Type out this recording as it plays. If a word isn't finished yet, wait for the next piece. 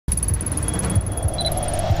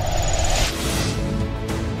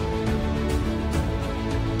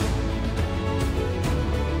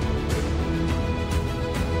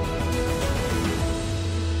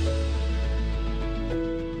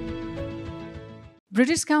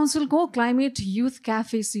British काउन्सिलको climate youth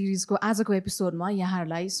cafe सिरिजको आजको एपिसोडमा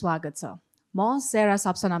यहाँहरूलाई स्वागत छ। म सेरा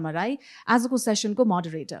साप्सनामा राई, आजको सेसनको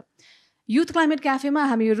मोडरेटर। युथ क्लाइमेट क्याफेमा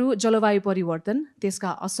हामीहरू जलवायु परिवर्तन, त्यसका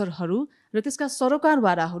असरहरू र त्यसका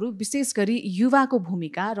सरोकारवालाहरू, विशेष गरी युवाको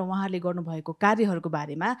भूमिका र उहाँहरूले गर्नुभएको कार्यहरूको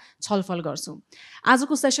बारेमा छलफल गर्छौँ।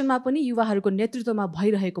 आजको सेसनमा पनि युवाहरूको नेतृत्वमा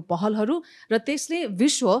भइरहेको पहलहरू र त्यसले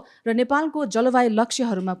विश्व र नेपालको जलवायु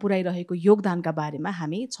लक्ष्यहरूमा पुर्याइरहेको योगदानका बारेमा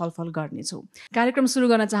हामी छलफल गर्नेछौँ। कार्यक्रम सुरु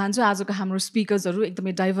गर्न चाहन्छु। आजको हाम्रो स्पिकर्सहरू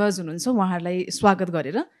एकदमै डाइभर्स हुनुहुन्छ, उहाँहरूलाई स्वागत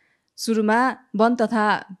गरेर। सुरुमा वन तथा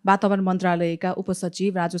वातावरण मन्त्रालयका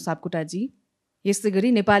उपसचिव राजु सापकोटाजी, यस्तै गरी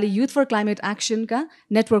Nepali youth for climate एक्सनका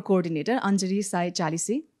network coordinator Anjali Sai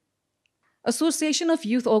Chalise, association of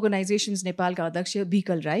youth organisations नेपालका अध्यक्ष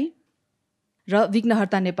विकल राई र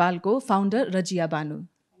विघ्नहर्ता नेपालको फाउन्डर रजिया बानु।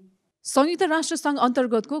 संयुक्त राष्ट्र सङ्घ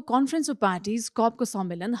अन्तर्गतको कन्फरेन्स अफ पार्टिज कपको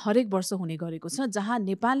सम्मेलन हरेक वर्ष हुने गरेको छ, जहाँ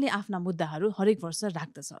नेपालले आफ्ना मुद्दाहरू हरेक वर्ष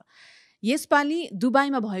राख्दछ। यसपालि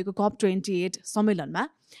दुबईमा भएको COP28 सम्मेलनमा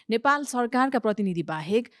नेपाल सरकारका प्रतिनिधि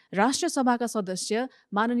बाहेक राष्ट्रिय सभाका सदस्य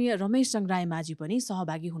माननीय रमेश रायमाझी पनि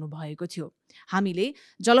सहभागी हुनुभएको थियो। हामीले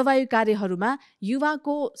जलवायु कार्यहरूमा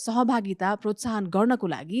युवाको सहभागिता प्रोत्साहन गर्नको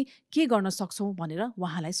लागि के गर्न सक्छौँ भनेर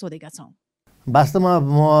उहाँलाई सोधेका छौँ। वास्तवमा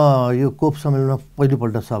म यो कोप सम्मेलनमा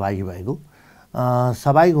पहिलोपल्ट सहभागी भएको।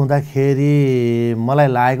 सहभागी हुँदाखेरि मलाई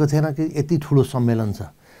लागेको थिएन कि यति ठुलो सम्मेलन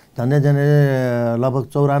छ। झन्डै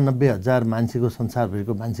लगभग 94,000 मान्छेको,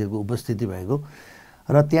 संसारभरिको मान्छेहरूको उपस्थिति भएको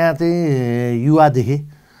र त्यहाँ चाहिँ युवादेखि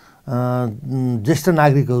ज्येष्ठ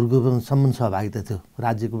नागरिकहरूको पनि सम्म सहभागिता थियो,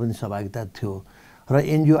 राज्यको पनि सहभागिता थियो र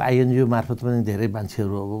एनजिओ आइएनजिओ मार्फत पनि धेरै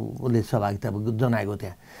मान्छेहरूले सहभागिता जनाएको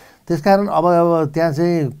त्यहाँ। त्यसकारण अब त्यहाँ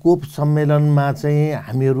चाहिँ कोप सम्मेलनमा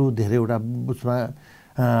चाहिँ हामीहरू धेरैवटा उसमा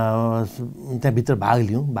त्यहाँभित्र भाग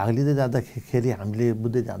लियौँ। भाग लिँदै जाँदाखेरि हामीले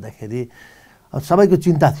बुझ्दै जाँदाखेरि सबैको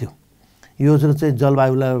चिन्ता थियो, यो चाहिँ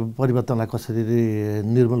जलवायुलाई परिवर्तनलाई कसरी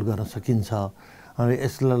निर्मूल गर्न सकिन्छ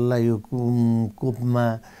यसलाई यो कोपमा।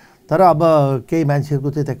 तर अब केही मान्छेहरूको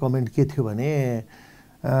चाहिँ त्यहाँ कमेन्ट के थियो भने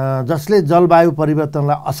जसले जलवायु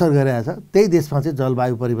परिवर्तनलाई असर गरिरहेछ त्यही देशमा चाहिँ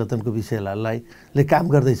जलवायु परिवर्तनको विषयलाई काम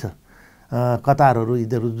गर्दैछ। कतारहरू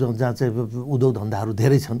यिनीहरू जहाँ चाहिँ उद्योग धन्दाहरू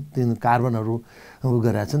धेरै छन्, तिन कार्बनहरू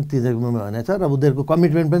गरिरहेका छन्, तिनीहरूमा भनेको छ र उनीहरूको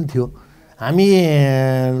कमिटमेन्ट पनि थियो, हामी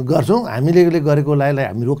गर्छौँ, हामीले गरेको लागि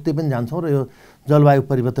हामी रोक्दै पनि जान्छौँ र यो जलवायु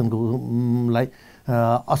परिवर्तनकोलाई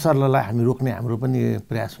असरलाई हामी रोक्ने हाम्रो पनि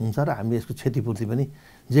प्रयास हुन्छ र हामी यसको क्षतिपूर्ति पनि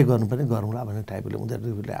जे गर्नुपर्ने गरौँला भन्ने टाइपले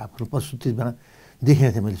उनीहरूले आफ्नो प्रस्तुतिमा देखेको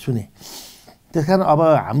थिएँ, मैले सुने। त्यसकारण अब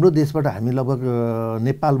हाम्रो देशबाट हामी लगभग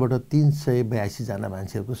नेपालबाट 382 जना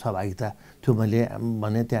मान्छेहरूको सहभागिता थियो। मैले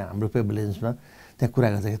भने त्यहाँ हाम्रो पेभिलियन्समा त्यहाँ कुरा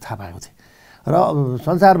गर्दाखेरि थाहा पाएको थिएँ र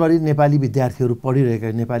संसारभरि नेपाली विद्यार्थीहरू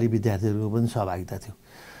पढिरहेका नेपाली विद्यार्थीहरूको पनि सहभागिता थियो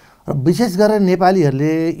र विशेष गरेर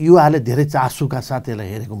नेपालीहरूले युवाहरूले धेरै चासोका साथ यसलाई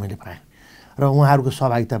हेरेको मैले पाएँ र उहाँहरूको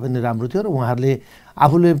सहभागिता पनि राम्रो थियो र उहाँहरूले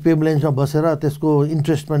आफूले पेभिलियन्समा बसेर त्यसको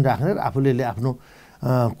इन्ट्रेस्ट पनि राख्ने र आफूले आफ्नो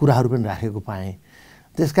कुराहरू पनि राखेको पाएँ।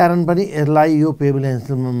 त्यसकारण पनि यसलाई यो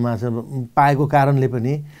पेभिलियन्समा पाएको कारणले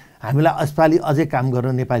पनि हामीलाई यसपालि अझै काम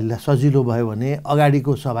गर्न नेपालीलाई सजिलो भयो भने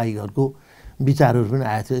अगाडिको सहभागीहरूको विचारहरू पनि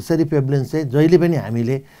आएको थियो। यसरी पेभिलियन्स चाहिँ जहिले पनि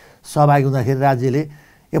हामीले सहभागी हुँदाखेरि राज्यले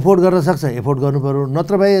एफोर्ड गर्न सक्छ, एफोर्ड गर्नुपऱ्यो,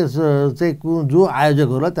 नत्र भए चाहिँ जो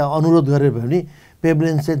आयोजकहरूलाई त्यहाँ अनुरोध गरेर भयो भने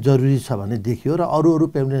पेभिलियन्स चाहिँ जरुरी छ भन्ने देखियो र अरू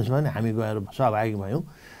पेभिलियन्समा पनि हामी गएर सहभागी भयौँ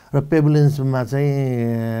र पेभिलियन्समा चाहिँ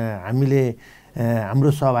हामीले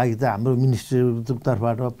हाम्रो सहभागिता हाम्रो मिनिस्ट्रीको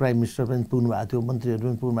तर्फबाट प्राइम मिनिस्टर पनि पुग्नुभएको थियो, मन्त्रीहरू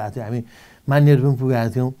पनि पुग्नुभएको थियो, हामी मान्यहरू पनि पुगेका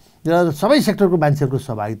थियौँ र सबै सेक्टरको मान्छेहरूको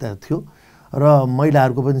सहभागिता थियो र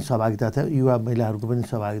महिलाहरूको पनि सहभागिता थियो, युवा महिलाहरूको पनि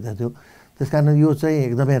सहभागिता थियो। त्यसकारण यो चाहिँ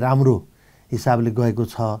एकदमै राम्रो हिसाबले गएको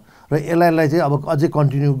छ र यसलाई चाहिँ अब अझै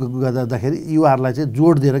कन्टिन्यू गर्दाखेरि युवाहरूलाई चाहिँ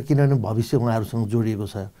जोड दिएर, किनभने भविष्य उहाँहरूसँग जोडिएको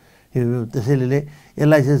छ, त्यसैले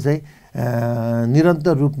यसलाई चाहिँ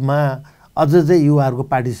निरन्तर रूपमा अझ चाहिँ युवाहरूको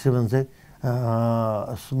पार्टिसिपेसन चाहिँ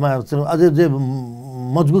अझै चाहिँ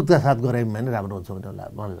मजबुतका साथ गरायौँ भने राम्रो हुन्छ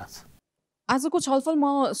भन्ने मलाई लाग्छ। आजको छलफल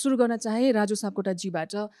म सुरु गर्न चाहे राजु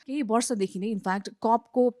सापकोटाजीबाट। केही वर्षदेखि नै इनफ्याक्ट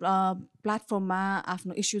कपको प्लेटफर्ममा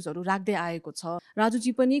आफ्नो इस्युजहरू राख्दै आएको छ।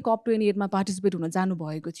 राजुजी पनि COP28मा पार्टिसिपेट हुन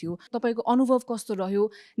जानुभएको थियो। तपाईँको अनुभव कस्तो रह्यो?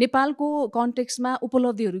 नेपालको कन्टेक्स्टमा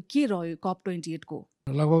उपलब्धिहरू के रह्यो COP28 को?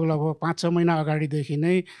 लगभग 5-6 महिना अगाडिदेखि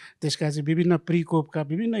नै त्यसका चाहिँ विभिन्न प्रिकोपका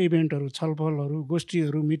विभिन्न इभेन्टहरू, छलफलहरू,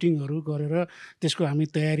 गोष्ठीहरू, मिटिङहरू गरेर त्यसको हामी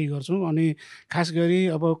तयारी गर्छौँ। अनि खास गरी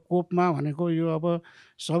अब कोपमा भनेको यो अब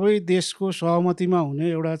सबै देशको सहमतिमा हुने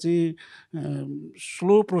एउटा चाहिँ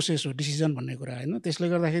स्लो प्रोसेस हो डिसिजन भन्ने कुरा होइन। त्यसले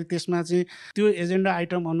गर्दाखेरि त्यसमा चाहिँ त्यो एजेन्डा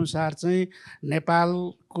आइटम अनुसार चाहिँ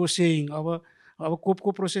नेपालको सेयिङ अब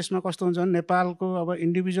कोपको प्रोसेसमा कस्तो हुन्छ भने नेपालको अब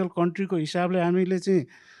इन्डिभिजुअल कन्ट्रीको हिसाबले हामीले चाहिँ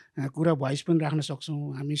कुरा भोइस पनि राख्न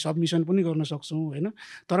सक्छौँ, हामी सबमिसन पनि गर्न सक्छौँ होइन।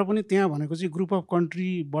 तर पनि त्यहाँ भनेको चाहिँ ग्रुप अफ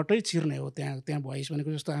कन्ट्रीबाटै छिर्ने हो। त्यहाँ भोइस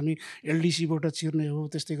भनेको जस्तो हामी एलडिसीबाट छिर्ने हो।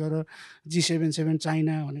 त्यस्तै गरेर G77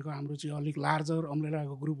 चाइना भनेको हाम्रो चाहिँ अलिक लार्जर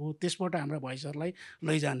अम्ब्रेलाको ग्रुप हो, त्यसबाट हाम्रा भोइसहरूलाई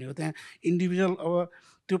लैजाने हो। त्यहाँ इन्डिभिजुअल अब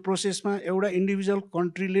त्यो प्रोसेसमा एउटा इन्डिभिजुअल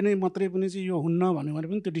कन्ट्रीले नै मात्रै पनि चाहिँ यो हुन्न भन्यो भने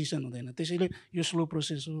पनि त्यो डिसिसन हुँदैन। त्यसैले यो स्लो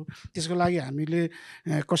प्रोसेस हो। त्यसको लागि हामीले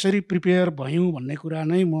कसरी प्रिपेयर भयौँ भन्ने कुरा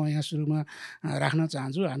नै म यहाँ सुरुमा राख्न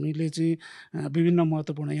चाहन्छु। हामीले चाहिँ विभिन्न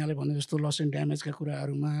महत्त्वपूर्ण यहाँले भने जस्तो लस एन्ड ड्यामेजका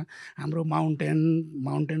कुराहरूमा हाम्रो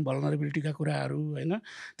माउन्टेन भल्नरेबिलिटीका कुराहरू होइन,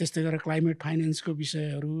 त्यस्तै गरेर क्लाइमेट फाइनेन्सको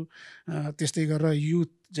विषयहरू, त्यस्तै गरेर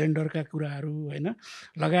युथ जेन्डरका कुराहरू होइन,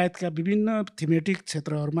 लगायतका विभिन्न थिमेटिक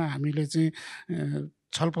क्षेत्रहरूमा हामीले चाहिँ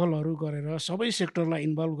छलफलहरू गरेर सबै सेक्टरलाई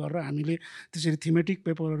इन्भल्भ गरेर हामीले त्यसरी थिमेटिक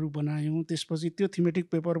पेपरहरू बनायौँ। त्यसपछि त्यो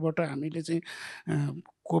थिमेटिक पेपरबाट हामीले चाहिँ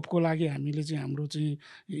कोपको लागि हामीले चाहिँ हाम्रो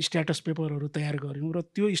चाहिँ स्ट्याटस पेपरहरू तयार गऱ्यौँ र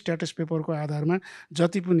त्यो स्ट्याटस पेपरको आधारमा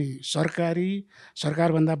जति पनि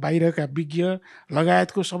सरकारभन्दा बाहिरका विज्ञ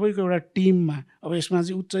लगायतको सबैको एउटा टिममा, अब यसमा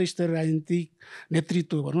चाहिँ उच्च स्तरीय राजनीतिक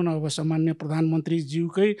नेतृत्व भनौँ न, अब सामान्य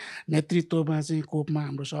प्रधानमन्त्रीज्यूकै नेतृत्वमा चाहिँ कोपमा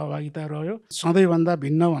हाम्रो सहभागिता रह्यो। सधैँभन्दा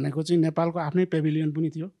भिन्न भनेको चाहिँ नेपालको आफ्नै पेभिलियन पनि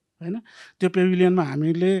थियो होइन। त्यो पेभिलियनमा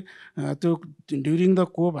हामीले त्यो ड्युरिङ द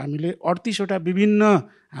कोप हामीले 38वटा विभिन्न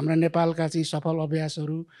हाम्रा नेपालका चाहिँ सफल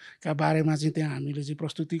अभ्यासहरूका बारेमा चाहिँ त्यहाँ हामीले चाहिँ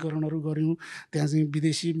प्रस्तुतिकरणहरू गऱ्यौँ। त्यहाँ चाहिँ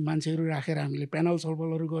विदेशी मान्छेहरू राखेर हामीले प्यानल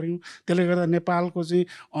छलफलहरू गऱ्यौँ। त्यसले गर्दा नेपालको चाहिँ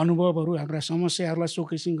अनुभवहरू, हाम्रा समस्याहरूलाई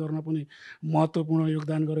सोकेसिङ गर्न पनि महत्त्वपूर्ण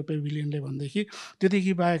योगदान गर्यो पेभिलियनले भनेदेखि।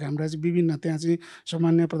 त्योदेखि बाहेक हाम्रा चाहिँ विभिन्न त्यहाँ चाहिँ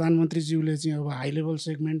सामान्य प्रधानमन्त्रीज्यूले चाहिँ अब हाई लेभल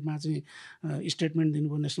सेगमेन्टमा चाहिँ स्टेटमेन्ट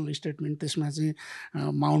दिनुभयो, नेसनल स्टेटमेन्ट। त्यसमा चाहिँ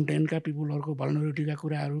माउन्टेनका पिपुलहरूको भल्नरेबिलिटीका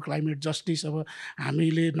कुराहरू, क्लाइमेट जस्टिस, अब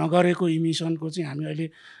हामीले नगरेको इमिसनको चाहिँ हामी अहिले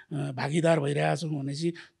भागीदार भइरहेछौँ भनेपछि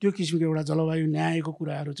त्यो किसिमको एउटा जलवायु न्यायको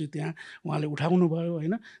कुराहरू चाहिँ त्यहाँ उहाँले उठाउनु भयो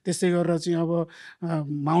होइन। त्यस्तै गरेर चाहिँ अब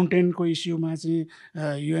माउन्टेनको इस्युमा चाहिँ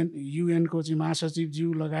युएनको चाहिँ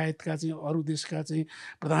महासचिवज्यू लगायतका चाहिँ अरू देशका चाहिँ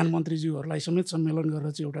प्रधानमन्त्रीज्यूहरूलाई समेत सम्मेलन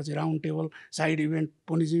गरेर चाहिँ एउटा चाहिँ राउन्ड टेबल साइड इभेन्ट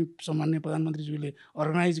पनि चाहिँ सामान्य प्रधानमन्त्रीज्यूले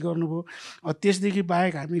अर्गनाइज गर्नुभयो। त्यसदेखि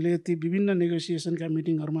बाहेक हामीले ती विभिन्न नेगोसिएसनका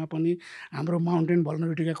मिटिङहरूमा पनि हाम्रो माउन्टेन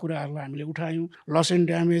भल्नरेबिलिटीका कुराहरूलाई हामीले उठायौँ। लस एन्ड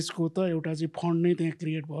ड्यामेजको त एउटा चाहिँ फन्ड नै त्यहाँ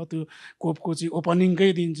क्रिएट भयो। त्यो कोपको चाहिँ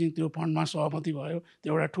ओपनिङकै दिन चाहिँ त्यो फन्डमा सहमति भयो। त्यो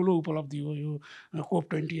एउटा ठुलो उपलब्धि हो यो कोप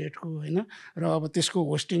 28 को होइन। र अब त्यसको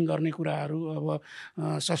होस्टिङ गर्ने कुराहरू, अब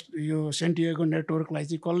यो सेन्टिएगो नेटवर्कलाई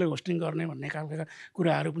चाहिँ कसले होस्टिङ गर्ने भन्ने खालका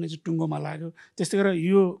कुराहरू पनि चाहिँ टुङ्गोमा लाग्यो। त्यस्तै गरेर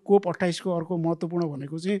यो कोप 28 को अर्को महत्त्वपूर्ण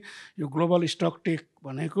भनेको चाहिँ यो ग्लोबल स्टकटेक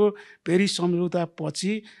भनेको पेरिस सम्झौता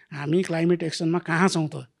पछि हामी क्लाइमेट एक्सनमा कहाँ छौँ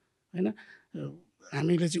त होइन।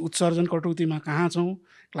 हामीले चाहिँ उत्सर्जन कटौतीमा कहाँ छौँ,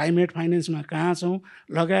 क्लाइमेट फाइनेन्समा कहाँ छौँ,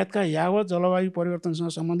 लगायतका यावत जलवायु परिवर्तनसँग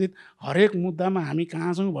सम्बन्धित हरेक मुद्दामा हामी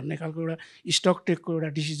कहाँ छौँ भन्ने खालको एउटा स्टकटेकको एउटा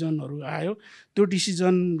डिसिजनहरू आयो। त्यो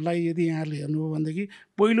डिसिजनलाई यदि यहाँहरूले हेर्नुभयो भनेदेखि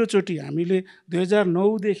पहिलोचोटि हामीले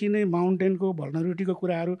 2009देखि नै माउन्टेनको भल्नरेबिलिटीको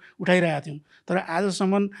कुराहरू उठाइरहेका थियौँ। तर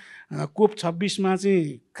आजसम्म कोप 26मा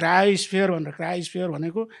चाहिँ क्रायोस्फियर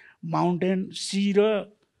भनेको माउन्टेन, सी र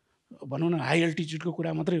भनौँ न हाई एल्टिच्युडको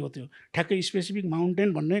कुरा मात्रै हो। त्यो ठ्याक्कै स्पेसिफिक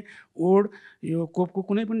माउन्टेन भन्ने वर्ड यो कोपको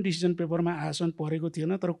कुनै पनि डिसिजन पेपरमा आजसम्म परेको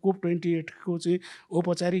थिएन। तर कोप 28 को चाहिँ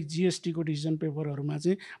औपचारिक जीएसटीको डिसिजन पेपरहरूमा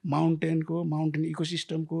चाहिँ माउन्टेन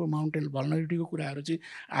इकोसिस्टमको, माउन्टेन भल्नरेबिलिटीको कुराहरू चाहिँ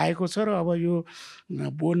आएको छ। र अब यो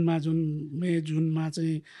बोनमा जुन जुनमा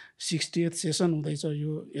चाहिँ 60th सेसन हुँदैछ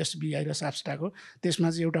यो एसबिआई र साप्स्टाको, त्यसमा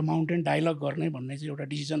चाहिँ एउटा माउन्टेन डायलग गर्ने भन्ने चाहिँ एउटा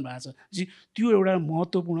डिसिजन भएको छ। त्यो एउटा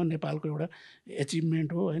महत्त्वपूर्ण नेपालको एउटा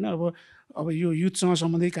एचिभमेन्ट हो होइन। अब यो युथसँग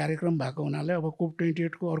सम्बन्धित कार्यक्रम भएको हुनाले अब कोप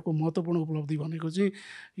 28 को अर्को महत्त्वपूर्ण उपलब्धि भनेको चाहिँ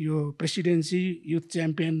यो प्रेसिडेन्सी युथ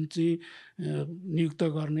च्याम्पियन चाहिँ नियुक्त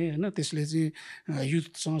गर्ने होइन। त्यसले चाहिँ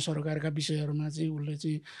युथसँग सरोकारका विषयहरूमा चाहिँ उसले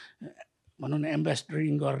चाहिँ भनौँ न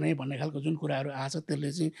एम्बेसडरिङ गर्ने भन्ने खालको जुन कुराहरू आछ, त्यसले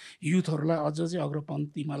चाहिँ युथहरूलाई अझ चाहिँ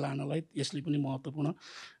अग्रपन्थीमा लानलाई यसले पनि महत्त्वपूर्ण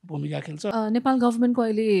भूमिका खेल्छ। नेपाल गभर्मेन्टको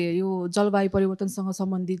अहिले यो जलवायु परिवर्तनसँग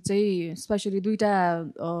सम्बन्धित चाहिँ स्पेसली दुईवटा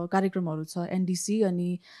कार्यक्रमहरू छ, एनडिसी अनि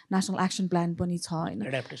नेसनल एक्सन प्लान पनि छ होइन,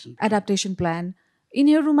 एडाप्टेसन प्लान।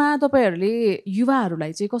 यिनीहरूमा तपाईँहरूले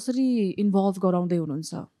युवाहरूलाई चाहिँ कसरी इन्भल्भ गराउँदै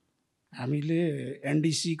हुनुहुन्छ? हामीले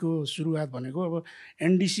एनडिसीको सुरुवात भनेको, अब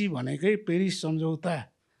एनडिसी भनेकै पेरिस सम्झौता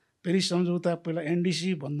पहिला,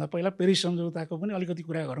 एनडिसी भन्दा पहिला पेरिस सम्झौताको पनि अलिकति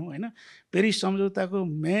कुरा गरौँ होइन। पेरिस सम्झौताको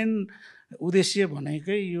मेन उद्देश्य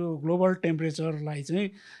भनेकै यो ग्लोबल टेम्परेचरलाई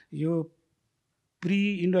चाहिँ यो प्री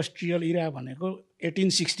इन्डस्ट्रियल इरा भनेको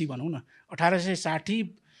 1860 भनौँ न, 1860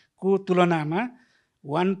 को तुलनामा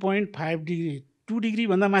 1.5 डिग्री 2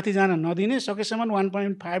 डिग्रीभन्दा माथि जान नदिने, सकेसम्म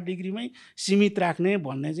 1.5 डिग्रीमै सीमित राख्ने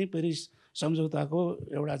भन्ने चाहिँ पेरिस सम्झौताको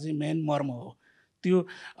एउटा चाहिँ मेन मर्म हो। त्यो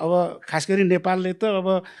अब खास गरी नेपालले त अब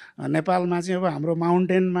नेपालमा चाहिँ अब हाम्रो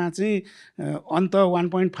माउन्टेनमा चाहिँ अन्त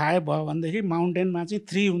 1.5 भयो भनेदेखि माउन्टेनमा चाहिँ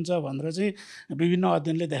 3 हुन्छ भनेर चाहिँ विभिन्न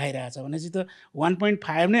अध्ययनले देखाइरहेछ भनेपछि त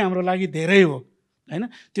 1.5 नै हाम्रो लागि धेरै हो हैन।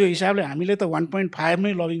 त्यो हिसाबले हामीले त 1.5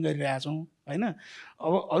 नै लबिङ गरिरहेछौँ हैन।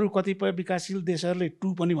 अब अरू कतिपय विकासशील देशहरूले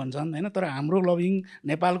 2 पनि भन्छन् हैन, तर हाम्रो लबिङ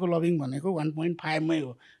नेपालको लबिङ भनेको 1.5 मै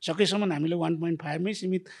हो। सकेसम्म हामीले 1.5 मै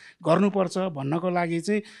सीमित गर्नुपर्छ भन्नको लागि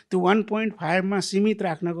चाहिँ त्यो 1.5 मा सीमित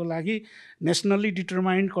राख्नको लागि नेसनल्ली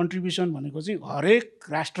डिटरमाइन्ड कन्ट्रिब्युसन भनेको चाहिँ हरेक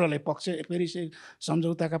राष्ट्रले पेरिस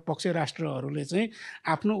सम्झौताका पक्ष राष्ट्रहरूले चाहिँ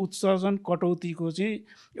आफ्नो उत्सर्जन कटौतीको चाहिँ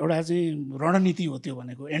एउटा चाहिँ रणनीति हो त्यो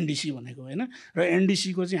भनेको एनडिसी भनेको हैन। र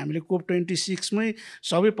एनडिसीको चाहिँ हामीले कोप 26 मै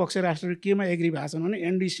सबै पक्ष राष्ट्रहरू केमा एग्री भएको छन् भने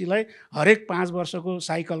एनडिसीलाई हरेक 5 वर्षको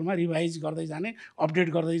साइकलमा रिभाइज गर्दै जाने, अपडेट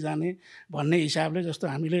गर्दै जाने भन्ने हिसाबले जस्तो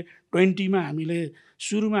हामीले 20 मा हामीले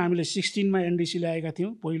सुरुमा हामीले 16 मा एनडिसी ल्याएका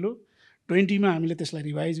थियौँ पहिलो, 20 मा हामीले त्यसलाई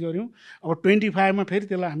रिभाइज गऱ्यौँ। अब 25 मा फेरि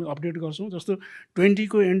त्यसलाई हामी अपडेट गर्छौँ। जस्तो 20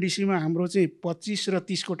 को एनडिसीमा हाम्रो चाहिँ 25 र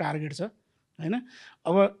 30 को टार्गेट छ हैन।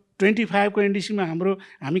 अब 25 को एनडिसीमा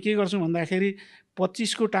हामी के गर्छौँ भन्दाखेरि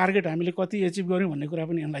 25 को टार्गेट हामीले कति एचिभ गऱ्यौँ भन्ने कुरा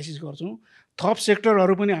पनि एनालाइसिस गर्छौँ। थप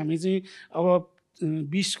सेक्टरहरू पनि हामी चाहिँ अब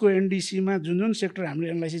 20 को एनडिसीमा जुन सेक्टर हामीले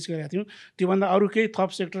एनालाइसिस गरेका थियौँ त्योभन्दा अरू केही थप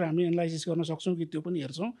सेक्टर हामी एनालाइसिस गर्न सक्छौँ कि त्यो पनि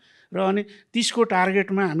हेर्छौँ। र अनि 30 को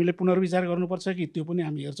टार्गेटमा हामीले पुनर्विचार गर्नुपर्छ कि त्यो पनि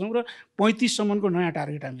हामी हेर्छौँ। र 35 सम्मको नयाँ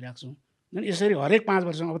टार्गेट हामी राख्छौँ। यसरी हरेक 5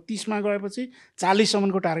 वर्षमा अब 30 मा गएपछि 40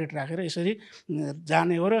 सम्मको टार्गेट राखेर यसरी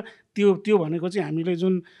जाने हो। र त्यो भनेको चाहिँ हामीले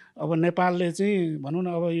जुन अब नेपालले चाहिँ भनौँ न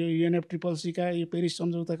अब यो UNFCCC का यो पेरिस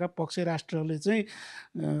सम्झौताका पक्ष राष्ट्रहरूले चाहिँ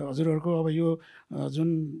हजुरहरूको अब यो जुन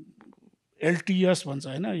LTS भन्छ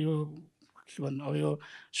हैन, यो के भन्नु अब यो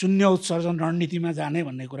शून्य उत्सर्जन रणनीतिमा जाने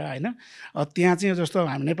भन्ने कुरा हैन। त्यहाँ चाहिँ जस्तो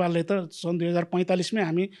हामी नेपालले त सन् 2045 मै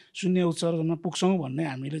हामी शून्य उत्सर्जनमा पुग्छौँ भन्ने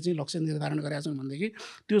हामीले चाहिँ लक्ष्य निर्धारण गरेका छौँ भनेदेखि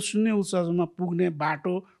त्यो शून्य उत्सर्जनमा पुग्ने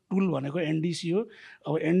बाटो टुल भनेको एनडिसी हो।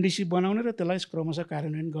 अब एनडिसी बनाउने र त्यसलाई क्रमशः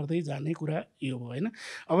कार्यान्वयन गर्दै जाने कुरा यो हो हैन।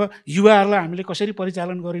 अब युवाहरूलाई हामीले कसरी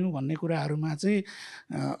परिचालन गर्यौँ भन्ने कुराहरूमा चाहिँ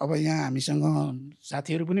अब यहाँ हामीसँग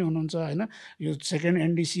साथीहरू पनि हुनुहुन्छ हैन। यो सेकेन्ड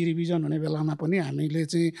एनडिसी रिभिजन हुने बेलामा पनि हामीले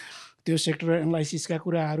चाहिँ त्यो सेक्टर एनालाइसिसका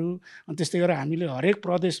कुराहरू अनि त्यस्तै गरेर हामीले हरेक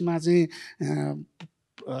प्रदेशमा चाहिँ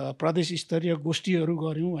प्रदेश स्तरीय गोष्ठीहरू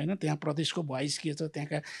गऱ्यौँ हैन। त्यहाँ प्रदेशको भोइस के छ,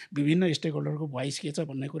 त्यहाँका विभिन्न स्टेक होल्डरको भोइस के छ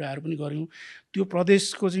भन्ने कुराहरू पनि गऱ्यौँ। त्यो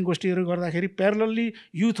प्रदेशको चाहिँ गोष्ठीहरू गर्दाखेरि प्यारलली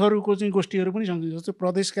युथहरूको चाहिँ गोष्ठीहरू पनि सँगसँगै जस्तो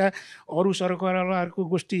प्रदेशका अरू सरकारवालाहरूको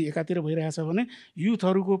गोष्ठी एकातिर भइरहेछ भने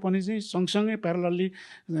युथहरूको पनि चाहिँ सँगसँगै प्यारलली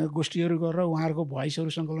गोष्ठीहरू गरेर उहाँहरूको भोइसहरू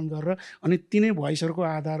सङ्कलन गरेर अनि तिनै भोइसहरूको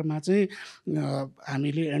आधारमा चाहिँ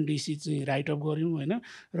हामीले एनडिसी चाहिँ राइटअप गऱ्यौँ हैन।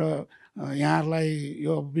 र यहाँहरूलाई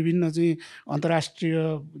यो विभिन्न चाहिँ अन्तर्राष्ट्रिय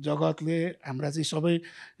जगतले हाम्रा चाहिँ सबै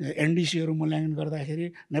एनडिसीहरू मूल्याङ्कन गर्दाखेरि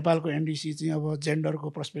नेपालको एनडिसी चाहिँ अब जेन्डरको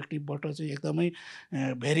पर्सपेक्टिभबाट चाहिँ एकदमै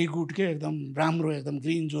भेरी गुड के एकदम राम्रो एकदम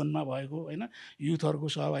ग्रिन जोनमा भएको हैन। युथहरूको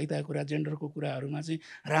सहभागिताको कुरा जेन्डरको कुराहरूमा चाहिँ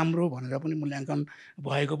राम्रो भनेर पनि मूल्याङ्कन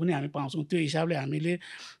भएको पनि हामी पाउँछौँ। त्यो हिसाबले हामीले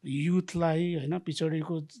युथलाई हैन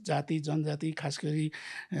पिछडिएको जाति जनजाति खास गरी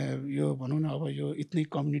यो भनौँ न अब यो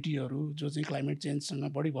इथनिक कम्युनिटीहरू जो चाहिँ क्लाइमेट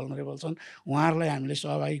चेन्जसँग बढी भल्नरेबल छन् उहाँहरूलाई हामीले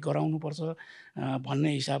सहभागी गराउनुपर्छ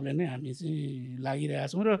भन्ने हिसाबले नै हामी चाहिँ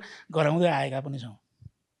लागिरहेछौँ र गराउँदै आएका पनि छौँ।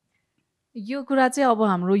 यो कुरा चाहिँ अब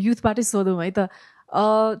हाम्रो युथबाटै सोधौँ है त।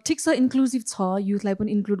 ठिक छ इन्क्लुसिभ छ, युथलाई पनि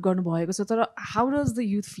इन्क्लुड गर्नुभएको छ, तर how does the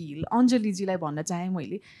youth feel? अञ्जलीजीलाई भन्न चाहेँ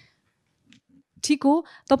मैले। ठिक हो,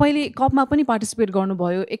 तपाईँले कपमा पनि पार्टिसिपेट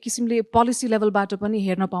गर्नुभयो, एक किसिमले पोलिसी लेभलबाट पनि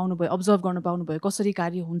हेर्न पाउनुभयो, अब्जर्भ गर्न पाउनुभयो कसरी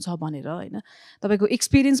कार्य हुन्छ भनेर होइन। तपाईँको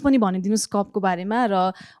एक्सपिरियन्स पनि भनिदिनुहोस् कपको बारेमा र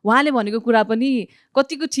उहाँले भनेको कुरा पनि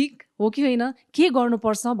कतिको ठिक हो कि होइन, के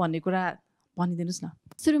गर्नुपर्छ भन्ने कुरा भनिदिनुहोस् न।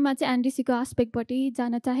 सुरुमा चाहिँ एनडिसीको आस्पेक्टबाटै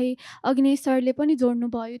जान चाहे अघि नै सरले पनि जोड्नु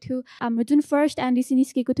भयो थियो। हाम्रो जुन फर्स्ट एनडिसी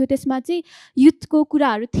निस्केको थियो त्यसमा चाहिँ युथको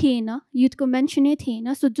कुराहरू थिएन, युथको मेन्सनै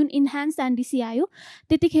थिएन। सो जुन इन्हान्स एनडिसी आयो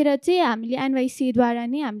त्यतिखेर चाहिँ हामीले एनवाइसीद्वारा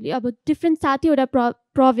नै हामीले अब डिफ्रेन्ट 7वटा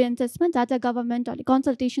प्रोभिन्सेसमा जहाँ जहाँ गभर्मेन्टहरूले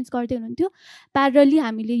कन्सल्टेसन्स गर्दै हुनुहुन्थ्यो प्यारली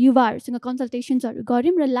हामीले युवाहरूसँग कन्सल्टेसन्सहरू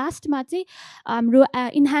गऱ्यौँ। र लास्टमा चाहिँ हाम्रो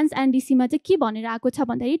इन्हान्स एनडिसीमा चाहिँ के भनेर आएको छ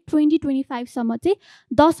भन्दाखेरि 2025 सम्म चाहिँ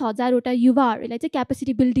 10,000वटा युवाहरूलाई चाहिँ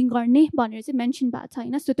क्यापेसिटी बिल्डिङ गर्ने भनेर चाहिँ मेन्सन भएको छ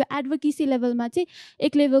होइन। सो त्यो एडभोकेसी लेभलमा चाहिँ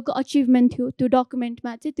एक लेभलको अचिभमेन्ट थियो त्यो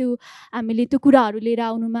डकुमेन्टमा चाहिँ, त्यो हामीले त्यो कुराहरू लिएर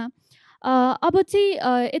आउनुमा। अब चाहिँ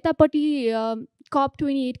यतापट्टि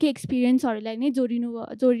COP28 कै एक्सपिरियन्सहरूलाई नै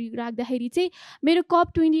जोडिराख्दाखेरि चाहिँ मेरो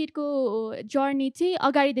COP28 को जर्नी चाहिँ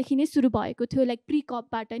अगाडिदेखि नै सुरु भएको थियो, लाइक प्री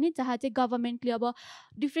कपबाट नै, जहाँ चाहिँ गभर्मेन्टले अब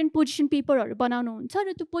डिफ्रेन्ट पोजिसन पेपरहरू बनाउनुहुन्छ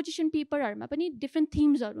र त्यो पोजिसन पेपरहरूमा पनि डिफ्रेन्ट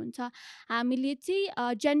थिम्सहरू हुन्छ। हामीले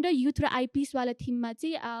चाहिँ जेन्डर, युथ र आइपिसवाला थिममा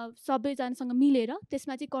चाहिँ सबैजनासँग मिलेर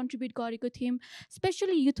त्यसमा चाहिँ कन्ट्रिब्युट गरेको थियौँ,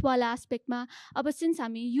 स्पेसली युथवाला एस्पेक्टमा। अब सिन्स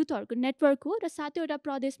हामी युथहरूको नेटवर्क हो र 7वटा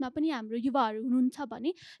प्रदेशमा पनि हाम्रो युवाहरू हुनुहुन्छ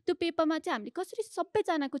भने त्यो पेपरमा चाहिँ हामीले कसरी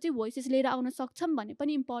सबैजनाको चाहिँ भोइसेस लिएर आउन सक्छौँ भन्ने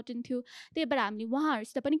पनि इम्पोर्टेन्ट थियो। त्यही भएर हामीले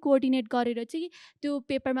उहाँहरूसित पनि कोअर्डिनेट गरेर चाहिँ त्यो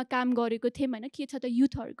पेपरमा काम गरेको थियौँ होइन, के छ त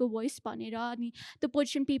युथहरूको भोइस भनेर। अनि त्यो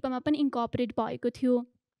पोजिसन पेपरमा पनि इन्कर्पोरेट भएको थियो।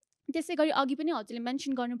 त्यसै गरी अघि पनि हजुरले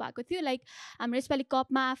मेन्सन गर्नुभएको थियो, लाइक हाम्रो यसपालि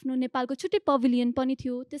कपमा आफ्नो नेपालको छुट्टै पभिलियन पनि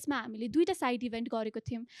थियो। त्यसमा हामीले 2टा साइड इभेन्ट गरेको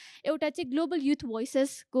थियौँ। एउटा चाहिँ ग्लोबल युथ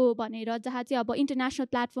भोइसेसको भनेर, जहाँ चाहिँ अब इन्टरनेसनल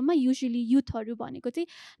प्लेटफर्ममा युजुअली युथहरू भनेको चाहिँ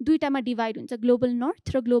 2टामा डिभाइड हुन्छ, ग्लोबल नर्थ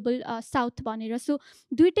र ग्लोबल साउथ भनेर। सो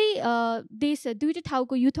दुइटै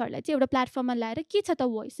ठाउँको युथहरूलाई चाहिँ एउटा प्लेटफर्ममा ल्याएर के छ त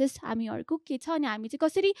भोइसेस हामीहरूको के छ, अनि हामी चाहिँ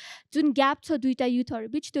कसरी जुन ग्याप छ 2टा युथहरू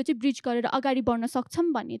बिच त्यो चाहिँ ब्रिज गरेर अगाडि बढ्न सक्छौँ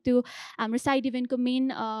भन्ने त्यो हाम्रो साइड इभेन्टको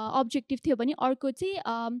मेन अब्जेक्टिभ थियो। भने अर्को चाहिँ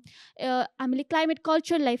हामीले क्लाइमेट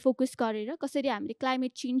कल्चरलाई फोकस गरेर कसरी हामीले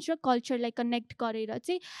क्लाइमेट चेन्ज र कल्चरलाई कनेक्ट गरेर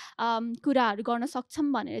चाहिँ कुराहरू गर्न सक्छौँ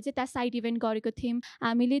भनेर चाहिँ त्यहाँ साइड इभेन्ट गरेको थियौँ।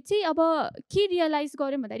 हामीले चाहिँ अब के रियलाइज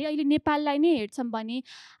गऱ्यौँ भन्दाखेरि अहिले नेपाललाई नै हेर्छौँ भने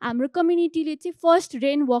हाम्रो कम्युनिटीले चाहिँ फर्स्ट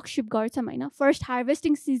रेन वर्कसिप गर्छौँ होइन, फर्स्ट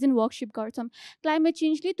हार्भेस्टिङ सिजन वर्कसिप गर्छौँ। क्लाइमेट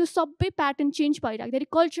चेन्जले त्यो सबै प्याटर्न चेन्ज भइराख्दाखेरि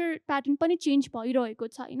कल्चर प्याटर्न पनि चेन्ज भइरहेको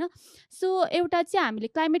छ होइन। सो एउटा चाहिँ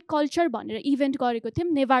हामीले क्लाइमेट कल्चर भनेर इभेन्ट गरेको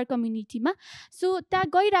थियौँ नेवार कम्युनिटीमा। सो त्यहाँ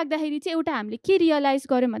गइराख्दाखेरि चाहिँ एउटा हामीले के रियलाइज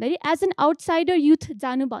गऱ्यौँ भन्दाखेरि एज एन आउटसाइडर युथ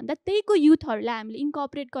जानुभन्दा त्यहीको युथहरूलाई हामीले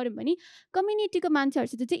इन्कर्पोरेट गऱ्यौँ भने कम्युनिटीको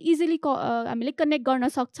मान्छेहरूसित चाहिँ इजिली हामीले कनेक्ट गर्न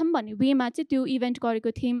सक्छौँ भन्ने वेमा चाहिँ त्यो इभेन्ट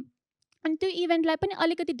गरेको थियौँ। अनि त्यो इभेन्टलाई पनि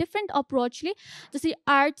अलिकति डिफ्रेन्ट अप्रोचले जस्तै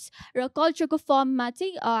आर्ट्स र कल्चरको फर्ममा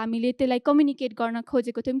चाहिँ हामीले त्यसलाई कम्युनिकेट गर्न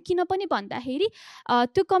खोजेको थियौँ। किन पनि भन्दाखेरि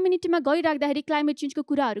त्यो कम्युनिटीमा गइराख्दाखेरि क्लाइमेट चेन्जको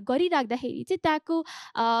कुराहरू गरिराख्दाखेरि चाहिँ त्यहाँको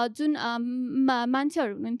जुन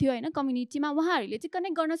मान्छेहरू हुनुहुन्थ्यो होइन कम्युनिटीमा, उहाँहरूले चाहिँ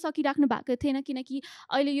कनेक्ट गर्न सकिराख्नु भएको थिएन, किनकि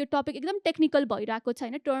अहिले यो टपिक एकदम टेक्निकल भइरहेको छ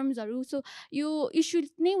होइन, टर्म्सहरू। सो यो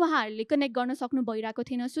इस्यु नै उहाँहरूले कनेक्ट गर्न सक्नु भइरहेको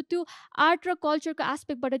थिएन। सो त्यो आर्ट र कल्चरको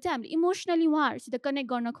एस्पेक्टबाट चाहिँ हामीले इमोसनली उहाँहरूसित कनेक्ट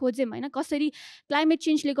गर्न खोज्यौँ होइन, कसरी क्लाइमेट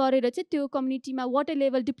चेन्जले गरेर चाहिँ त्यो कम्युनिटीमा वाटर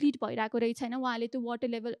लेभल डिप्लिट भइरहेको रहेछ होइन। उहाँले त्यो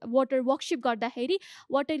वाटर वर्कसिप गर्दाखेरि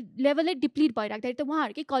वाटर लेभलै डिप्लिट भइराख्दाखेरि त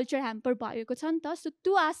उहाँहरूकै कल्चर ह्याम्पर भएको छ नि त। सो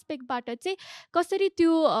त्यो एस्पेक्टबाट चाहिँ कसरी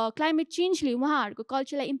त्यो क्लाइमेट चेन्जले उहाँहरूको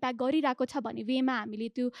कल्चरलाई इम्प्याक्ट गरिरहेको छ भन्ने वेमा हामीले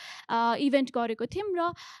त्यो इभेन्ट गरेको थियौँ।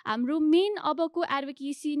 र हाम्रो मेन अबको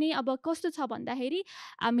एडभोकेसी नै अब कस्तो छ भन्दाखेरि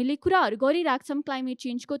हामीले कुराहरू गरिराख्छौँ क्लाइमेट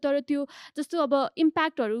चेन्जको, तर त्यो जस्तो अब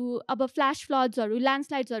इम्प्याक्टहरू अब फ्ल्यास फ्लड्सहरू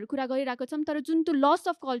ल्यान्डस्लाइड्सहरू कुरा गरिरहेको छौँ, तर जुन त्यो लस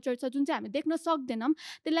अफ कल्चर छ जुन चाहिँ हामी देख्न सक्दैनौँ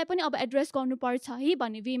त्यसलाई पनि अब एड्रेस गर्नुपर्छ है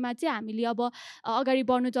भन्ने वेमा चाहिँ हामीले अब अगाडि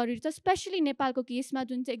बढ्नु जरुरी छ। स्पेसली नेपालको केसमा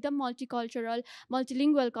जुन चाहिँ एकदम मल्टिकल्चरल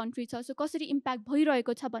मल्टिलिङ्गुअल कन्ट्री छ, सो कसरी इम्प्याक्ट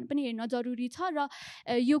भइरहेको छ भन्ने पनि हेर्न जरुरी छ र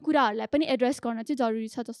यो कुराहरूलाई पनि एड्रेस गर्न चाहिँ जरुरी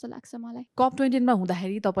छ जस्तो लाग्छ मलाई। COP28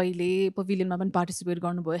 हुँदाखेरि तपाईँले पभिलियनमा पनि पार्टिसिपेट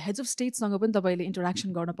गर्नुभयो, हेड्स अफ स्टेट्ससँग पनि तपाईँले इन्टरेक्सन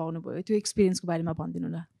गर्न पाउनुभयो, त्यो एक्सपिरियन्सको बारेमा भनिदिनु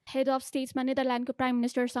न। हेड अफ स्टेट्समा नेदरल्यान्डको प्राइम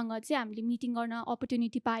मिनिस्टरसँग चाहिँ हामीले मिटिङ गर्न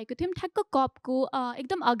अपर्च्युनिटी पाएको थियौँ ठ्याक्क कपको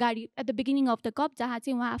एकदम अगाडि at the beginning of the cup, जहाँ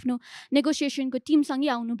चाहिँ उहाँ आफ्नो नेगोसिएसनको टिमसँगै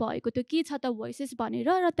आउनुभएको थियो के छ त भोइसेस भनेर।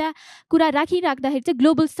 र त्यहाँ कुरा राखिराख्दाखेरि चाहिँ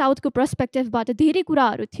ग्लोबल साउथको पर्सपेक्टिभबाट धेरै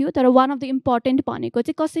कुराहरू थियो, तर वान अफ द इम्पोर्टेन्ट भनेको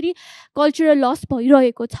चाहिँ कसरी कल्चरल लस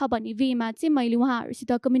भइरहेको छ भन्ने वेमा चाहिँ मैले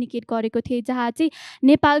उहाँहरूसित कम्युनिकेट गरेको थिएँ, जहाँ चाहिँ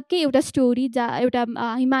नेपालकै एउटा स्टोरी, जहाँ एउटा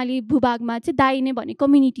हिमाली भूभागमा चाहिँ दाइने भन्ने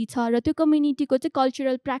कम्युनिटी छ र त्यो कम्युनिटीको चाहिँ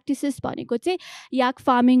कल्चरल प्र्याक्टिसेस भनेको चाहिँ याक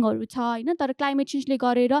फार्मिङहरू छ होइन। तर क्लाइमेट चेन्जले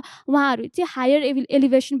गरेर उहाँहरू चाहिँ हायर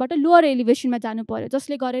एलिभेसनबाट लोवर एलिभेसनमा जानु पर्यो,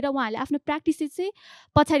 जसले गरेर उहाँहरूले आफ्नो प्र्याक्टिसेस चाहिँ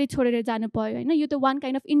पछाडि छोडेर जानु पर्यो होइन। यो त वान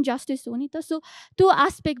काइन्ड अफ इन्जस्टिस हो नि त। सो त्यो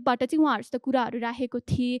एस्पेक्टबाट चाहिँ उहाँहरूसित कुराहरू राखेको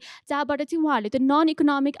थिएँ, जहाँबाट चाहिँ उहाँहरूले त्यो non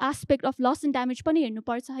economic aspect of loss and damage पनि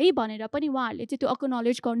हेर्नुपर्छ है भनेर पनि उहाँहरूले चाहिँ त्यो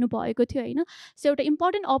एक्नोलेज गर्नुभएको थियो होइन। सो एउटा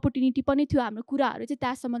इम्पोर्टेन्ट अपर्च्युनिटी पनि थियो हाम्रो कुराहरू चाहिँ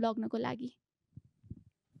त्यहाँसम्म लग्नको लागि।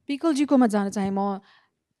 पिकलजीकोमा जान चाहे म,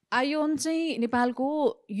 आयोन चाहिँ नेपालको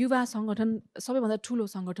युवा सङ्गठन सबैभन्दा ठुलो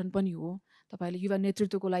सङ्गठन पनि हो, तपाईँले युवा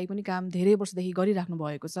नेतृत्वको लागि पनि काम धेरै वर्षदेखि गरिराख्नु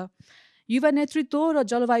भएको छ। युवा नेतृत्व र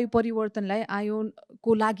जलवायु परिवर्तनलाई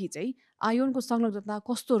आयोनको लागि चाहिँ आयोनको संलग्नता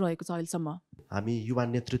कस्तो रहेको छ अहिलेसम्म? हामी युवा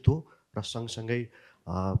नेतृत्व र सँगसँगै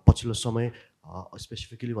पछिल्लो समय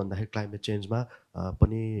स्पेसिफिकली भन्दाखेरि क्लाइमेट चेन्जमा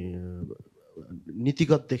पनि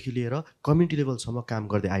नीतिगतदेखि लिएर कम्युनिटी लेभलसम्म काम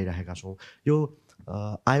गर्दै आइरहेका छौँ। यो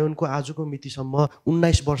आयोनको आजको मितिसम्म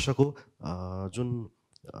 19 वर्षको जुन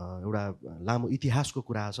एउटा लामो इतिहासको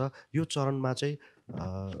कुरा छ। यो चरणमा चाहिँ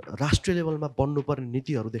राष्ट्रिय लेभलमा बन्नुपर्ने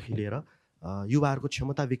नीतिहरूदेखि लिएर युवाहरूको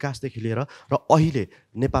क्षमता विकासदेखि लिएर र अहिले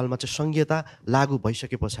नेपालमा चाहिँ संहिता लागू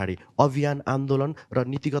भइसके पछाडि अभियान आन्दोलन र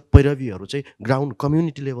नीतिगत पैरवीहरू चाहिँ ग्राउन्ड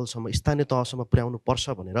कम्युनिटी लेभलसम्म स्थानीय तहसम्म पुर्याउनु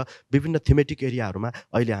पर्छ भनेर विभिन्न थीमेटिक एरियाहरूमा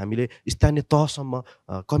अहिले हामीले स्थानीय तहसम्म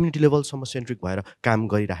कम्युनिटी लेभलसम्म सेन्ट्रिक भएर काम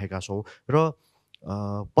गरिराखेका छौँ। र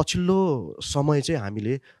पछिल्लो समय चाहिँ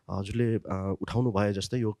हामीले हजुरले उठाउनु भयो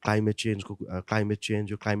जस्तै यो क्लाइमेट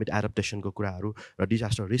चेन्ज, यो क्लाइमेट एडप्टेसनको कुराहरू र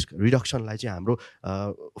डिजास्टर रिस्क रिडक्सनलाई चाहिँ हाम्रो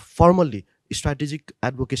फर्मल्ली स्ट्राटेजिक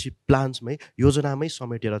एडभोकेसी प्लान्समै योजनामै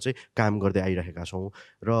समेटेर चाहिँ काम गर्दै आइरहेका छौँ।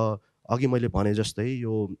 र अघि मैले भने जस्तै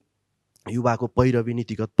यो युवाको पैरवी,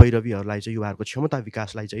 नीतिगत पैरवीहरूलाई चाहिँ युवाहरूको क्षमता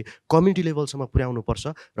विकासलाई चाहिँ कम्युनिटी लेभलसम्म पुर्याउनुपर्छ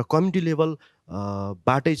र कम्युनिटी लेभल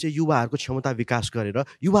बाटै चाहिँ युवाहरूको क्षमता विकास गरेर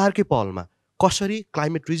युवाहरूकै पहलमा कसरी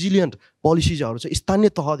क्लाइमेट रिजिलियन्ट पोलिसिजहरू चाहिँ स्थानीय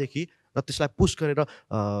तहदेखि र त्यसलाई पुस गरेर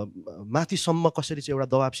माथिसम्म कसरी चाहिँ एउटा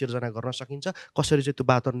दबाब सिर्जना गर्न सकिन्छ, कसरी चाहिँ त्यो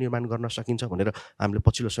वातावरण निर्माण गर्न सकिन्छ भनेर हामीले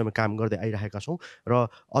पछिल्लो समय काम गर्दै आइरहेका छौँ। र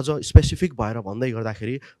अझ स्पेसिफिक भएर भन्दै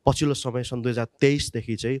गर्दाखेरि पछिल्लो समय सन्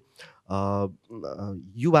 2023देखि चाहिँ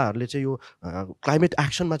युवाहरूले चाहिँ यो क्लाइमेट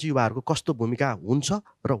एक्सनमा चाहिँ युवाहरूको कस्तो भूमिका हुन्छ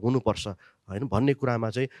र हुनुपर्छ हैन भन्ने कुरामा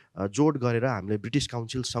चाहिँ जोड गरेर हामीले ब्रिटिस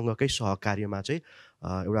काउन्सिलसँगकै सहकार्यमा चाहिँ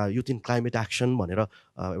एउटा युथ इन क्लाइमेट एक्सन भनेर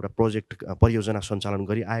एउटा प्रोजेक्ट परियोजना सञ्चालन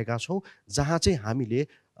गरिआएका छौँ, जहाँ चाहिँ हामीले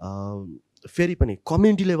फेरि पनि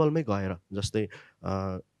कम्युनिटी लेभलमै गएर जस्तै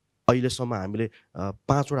अहिलेसम्म हामीले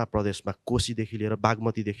 5वटा प्रदेशमा कोशीदेखि लिएर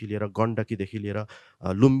बागमतीदेखि लिएर गण्डकीदेखि लिएर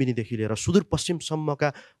लुम्बिनीदेखि लिएर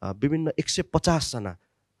सुदूरपश्चिमसम्मका विभिन्न 150 जना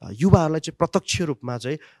युवाहरूलाई चाहिँ प्रत्यक्ष रूपमा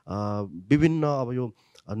चाहिँ विभिन्न अब यो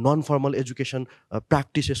नन फर्मल एजुकेसन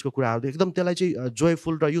प्र्याक्टिसेसको कुराहरू एकदम त्यसलाई चाहिँ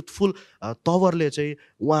जोयफुल र युथफुल तवरले चाहिँ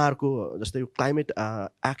उहाँहरूको जस्तै यो क्लाइमेट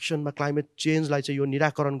एक्सनमा क्लाइमेट चेन्जलाई चाहिँ यो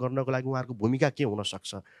निराकरण गर्नको लागि उहाँहरूको भूमिका के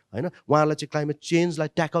हुनसक्छ हैन, उहाँहरूलाई चाहिँ क्लाइमेट चेन्जलाई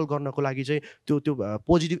ट्याकल गर्नको लागि चाहिँ त्यो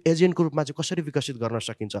पोजिटिभ एजेन्टको रूपमा चाहिँ कसरी विकसित गर्न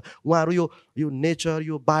सकिन्छ, उहाँहरू यो नेचर,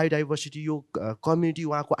 यो बायोडाइभर्सिटी, यो कम्युनिटी,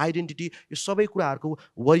 उहाँको आइडेन्टिटी, यो सबै कुराहरूको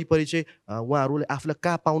वरिपरि चाहिँ उहाँहरूले आफूलाई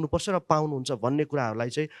कहाँ पाउनुपर्छ र पाउनुहुन्छ भन्ने कुराहरूलाई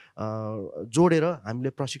चाहिँ जोडेर हामीले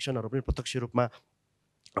प्रशिक्षणहरू पनि प्रत्यक्ष रूपमा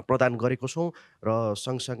प्रदान गरेको छौँ। र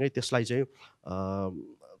सँगसँगै त्यसलाई चाहिँ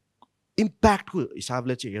इम्प्याक्टको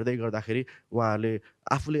हिसाबले चाहिँ हेर्दै गर्दाखेरि उहाँहरूले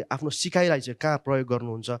आफूले आफ्नो सिकाइलाई चाहिँ कहाँ प्रयोग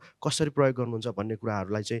गर्नुहुन्छ, कसरी प्रयोग गर्नुहुन्छ भन्ने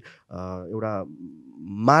कुराहरूलाई चाहिँ एउटा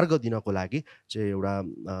मार्ग दिनको लागि चाहिँ एउटा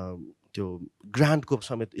त्यो ग्रान्टको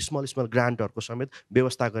समेत स्मल ग्रान्टहरूको समेत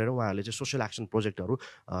व्यवस्था गरेर उहाँहरूले चाहिँ सोसियल एक्सन प्रोजेक्टहरू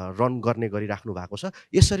रन गर्ने गरिराख्नु भएको छ।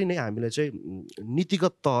 यसरी नै हामीले चाहिँ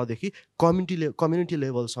नीतिगत तहदेखि कम्युनिटी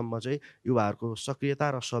लेभलसम्म चाहिँ युवाहरूको सक्रियता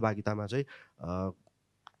र सहभागितामा चाहिँ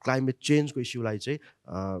क्लाइमेट चेन्जको इस्युलाई चाहिँ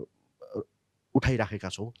उठाइराखेका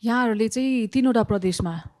छौँ। यहाँहरूले चाहिँ 3वटा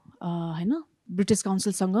प्रदेशमा हैन ब्रिटिस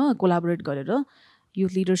काउन्सिलसँग कोलाबोरेट गरेर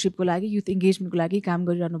युथ लिडरसिपको लागि, युथ इङ्गेजमेन्टको लागि काम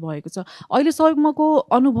गरिरहनु भएको छ। अहिलेसम्मको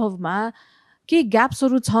अनुभवमा के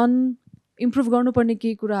ग्याप्सहरू छन्, इम्प्रुभ गर्नुपर्ने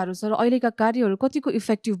केही कुराहरू छ र अहिलेका कार्यहरू कतिको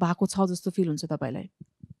इफेक्टिभ भएको छ जस्तो फिल हुन्छ तपाईँलाई?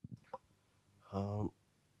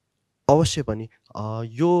 अवश्य पनि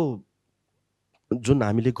यो जुन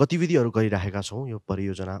हामीले गतिविधिहरू गरिराखेका छौँ यो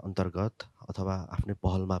परियोजना अन्तर्गत अथवा आफ्नै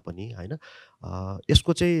पहलमा पनि हैन,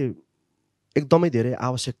 यसको चाहिँ एकदमै धेरै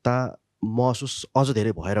आवश्यकता महसुस अझ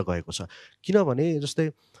धेरै भएर गएको छ। किनभने जस्तै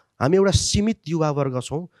हामी एउटा सीमित युवावर्ग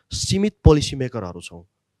छौँ, सीमित पोलिसी मेकरहरू छौँ,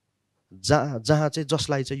 जहाँ चाहिँ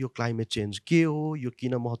जसलाई चाहिँ यो क्लाइमेट चेन्ज के हो, यो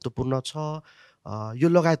किन महत्त्वपूर्ण छ, यो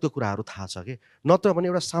लगायतको कुराहरू थाहा छ कि नत्र भने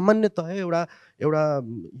एउटा सामान्यतः एउटा यो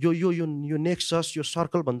यो यो यो नेक्सस यो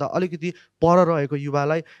सर्कलभन्दा अलिकति पर रहेको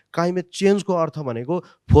युवालाई क्लाइमेट चेन्जको अर्थ भनेको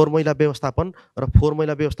फोहोर मैला व्यवस्थापन र फोहोर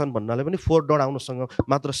मैला व्यवस्थापन भन्नाले पनि फोहोर डढाउनसँग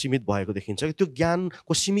मात्र सीमित भएको देखिन्छ कि त्यो ज्ञानको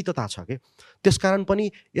सीमितता छ कि त्यसकारण पनि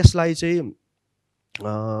यसलाई चाहिँ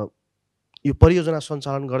यो परियोजना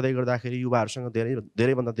सञ्चालन गर्दै गर्दाखेरि युवाहरूसँग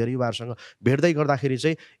धेरैभन्दा धेरै युवाहरूसँग भेट्दै गर्दाखेरि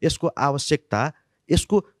चाहिँ यसको आवश्यकता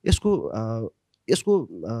यसको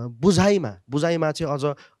बुझाइमा चाहिँ अझ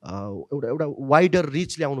एउटा वाइडर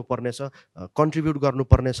रिच ल्याउनु पर्नेछ, कन्ट्रिब्युट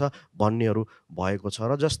गर्नुपर्नेछ भन्नेहरू भएको छ।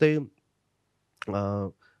 र जस्तै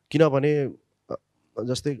किनभने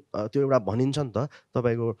जस्तै त्यो एउटा भनिन्छ नि त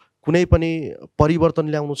तपाईँको कुनै पनि परिवर्तन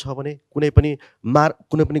ल्याउनु छ भने कुनै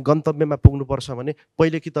पनि गन्तव्यमा पुग्नुपर्छ भने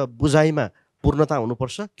पहिले कि त बुझाइमा पूर्णता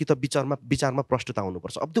हुनुपर्छ कि त विचारमा प्रष्टता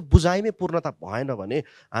हुनुपर्छ। अब त्यो बुझाइमै पूर्णता भएन भने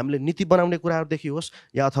हामीले नीति बनाउने कुराहरूदेखि होस्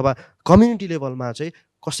या अथवा कम्युनिटी लेभलमा चाहिँ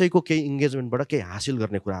कसैको केही इङ्गेजमेन्टबाट केही हासिल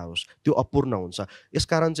गर्ने कुरा होस् त्यो अपूर्ण हुन्छ।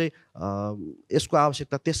 यसकारण चाहिँ यसको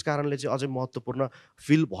आवश्यकता त्यस कारणले चाहिँ अझै महत्त्वपूर्ण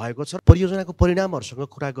फिल भएको छ। परियोजनाको परिणामहरूसँग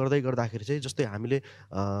कुरा गर्दाखेरि चाहिँ जस्तै हामीले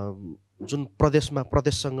जुन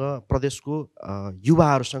प्रदेशको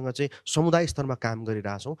युवाहरूसँग चाहिँ समुदाय स्तरमा काम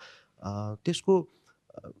गरिरहेछौँ त्यसको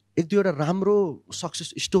एक दुईवटा राम्रो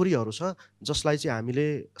सक्सेस स्टोरीहरू छ जसलाई चाहिँ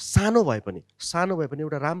हामीले सानो भए पनि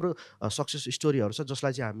एउटा राम्रो सक्सेस स्टोरीहरू छ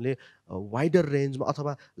जसलाई चाहिँ हामीले वाइडर रेन्जमा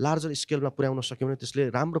अथवा लार्जर स्केलमा पुर्याउन सक्यौँ भने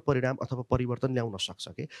त्यसले राम्रो परिणाम अथवा परिवर्तन ल्याउन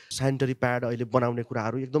सक्छ कि सेनिटरी प्याड अहिले बनाउने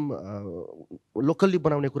कुराहरू एकदम लोकल्ली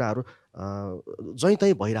बनाउने कुराहरू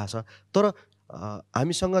जहीँ भइरहेछ। तर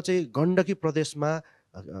हामीसँग चाहिँ गण्डकी प्रदेशमा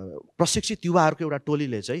प्रशिक्षित युवाहरूको एउटा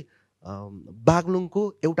टोलीले चाहिँ बागलुङको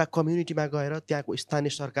एउटा कम्युनिटीमा गएर त्यहाँको स्थानीय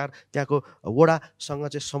सरकार त्यहाँको वडासँग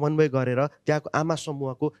चाहिँ समन्वय गरेर त्यहाँको आमा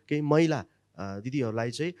समूहको केही महिला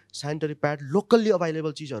दिदीहरूलाई चाहिँ सेनिटरी प्याड लोकल्ली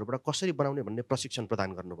अभाइलेबल चिजहरूबाट कसरी बनाउने भन्ने प्रशिक्षण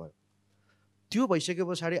प्रदान गर्नुभयो। त्यो भइसके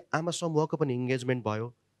पछाडि आमा समूहको पनि इङ्गेजमेन्ट भयो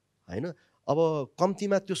होइन। अब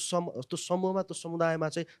कम्तीमा त्यो समूहमा त्यो समुदायमा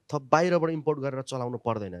चाहिँ थप बाहिरबाट इम्पोर्ट गरेर चलाउनु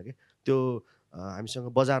पर्दैन कि त्यो हामीसँग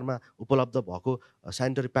बजारमा उपलब्ध भएको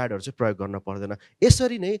सेनिटरी प्याडहरू चाहिँ प्रयोग गर्न पर्दैन।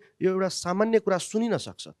 यसरी नै यो एउटा सामान्य कुरा सुनिन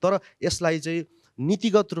सक्छ तर यसलाई चाहिँ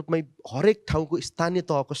नीतिगत रूपमै हरेक ठाउँको स्थानीय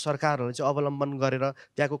तहको सरकारहरूले चाहिँ अवलम्बन गरेर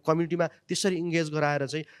त्यहाँको कम्युनिटीमा त्यसरी इङ्गेज गराएर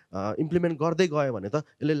चाहिँ इम्प्लिमेन्ट गर्दै गयो भने त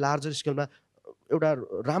यसले लार्जर स्केलमा एउटा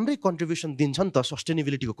राम्रै कन्ट्रिब्युसन दिन्छ नि त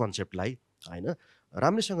सस्टेनेबिलिटीको कन्सेप्टलाई होइन,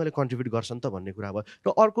 राम्रैसँगले कन्ट्रिब्युट गर्छ नि त भन्ने कुरा भयो।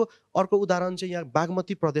 र अर्को उदाहरण चाहिँ यहाँ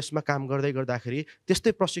बागमती प्रदेशमा काम गर्दै गर्दाखेरि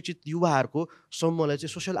त्यस्तै प्रशिक्षित युवाहरूको समूहले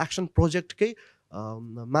चाहिँ सोसियल एक्सन प्रोजेक्टकै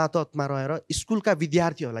मातहतमा रहेर स्कुलका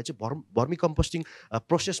विद्यार्थीहरूलाई चाहिँ भर्मी कम्पोस्टिङ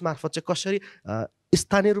प्रोसेस मार्फत चाहिँ कसरी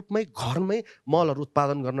स्थानीय रूपमै घरमै मलहरू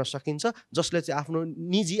उत्पादन गर्न सकिन्छ जसले चाहिँ आफ्नो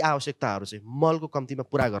निजी आवश्यकताहरू चाहिँ मलको कम्तीमा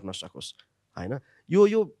पुरा गर्न सकोस् होइन।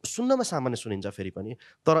 यो सुन्नमा सामान्य सुनिन्छ फेरि पनि,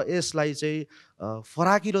 तर यसलाई चाहिँ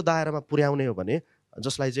फराकिलो दायरामा पुर्याउने हो भने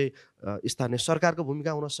जसलाई चाहिँ स्थानीय सरकारको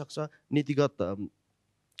भूमिका हुनसक्छ, नीतिगत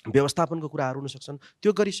व्यवस्थापनको कुराहरू हुनसक्छन्,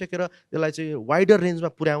 त्यो गरिसकेर यसलाई चाहिँ वाइडर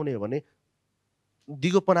रेन्जमा पुर्याउने हो भने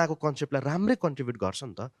दिगोपनाको कन्सेप्टलाई राम्रै कन्ट्रिब्युट गर्छ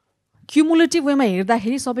नि त। क्युमुलेटिभ वेमा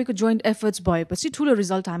हेर्दाखेरि सबैको जोइन्ट एफर्ट्स भएपछि ठुलो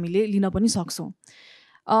रिजल्ट हामीले लिन पनि सक्छौँ।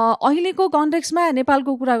 अहिलेको कन्टेक्स्टमा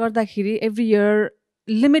नेपालको कुरा गर्दाखेरि एभ्री इयर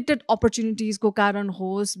लिमिटेड अपर्च्युनिटिजको कारण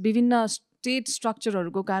होस्, विभिन्न स्टेट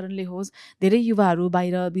स्ट्रक्चरहरूको कारणले होस्, धेरै युवाहरू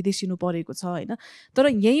बाहिर विदेशिनु परेको छ होइन। तर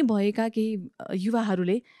यहीँ भएका केही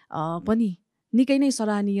युवाहरूले पनि निकै नै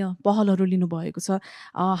सराहनीय पहलहरू लिनुभएको छ।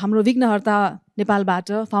 हाम्रो विघ्नहर्ता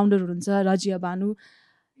नेपालबाट फाउन्डर हुनुहुन्छ रजिया बानु।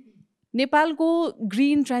 नेपालको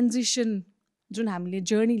ग्रिन ट्रान्जिसन जुन हामीले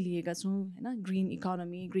जर्नी लिएका छौँ होइन, green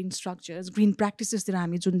economy, green structures, green प्र्याक्टिसेसतिर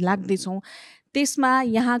हामी जुन लाग्दैछौँ त्यसमा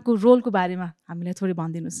यहाँको रोलको बारेमा हामीलाई थोरै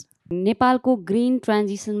भनिदिनुहोस्। नेपालको ग्रिन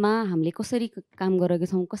ट्रान्जिसनमा हामीले कसरी काम गरिरहेको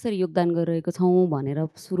छौँ, कसरी योगदान गरिरहेको छौँ भनेर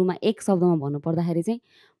सुरुमा एक शब्दमा भन्नुपर्दाखेरि चाहिँ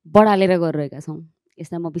बढालेर गरिरहेका छौँ।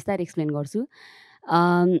 यसलाई म बिस्तारै एक्सप्लेन गर्छु।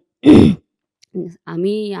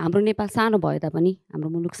 हाम्रो नेपाल सानो भए तापनि, हाम्रो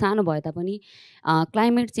मुलुक सानो भए तापनि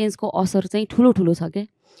क्लाइमेट चेन्जको असर चाहिँ ठुलो छ क्या।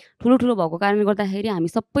 ठुलो भएको कारणले गर्दाखेरि हामी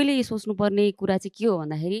सबैले सोच्नुपर्ने कुरा चाहिँ के हो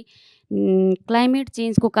भन्दाखेरि क्लाइमेट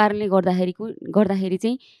चेन्जको कारणले गर्दाखेरि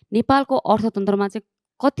चाहिँ नेपालको अर्थतन्त्रमा चाहिँ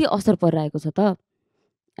कति असर परिरहेको छ त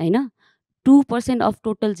होइन। 2% अफ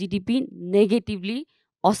टोटल जिडिपी नेगेटिभली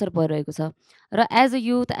असर परिरहेको छ। र as a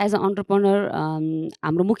youth, as a entrepreneur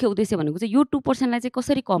हाम्रो मुख्य उद्देश्य भनेको चाहिँ यो 2%लाई चाहिँ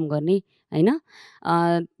कसरी कम गर्ने होइन।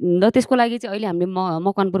 र त्यसको लागि चाहिँ अहिले हामीले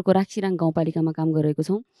मकवानपुरको राक्सिराङ गाउँपालिकामा काम गरिरहेको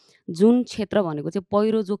छौँ, जुन क्षेत्र भनेको चाहिँ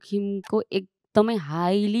पहिरो जोखिमको एकदमै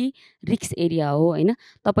हाइली रिस्क एरिया हो होइन।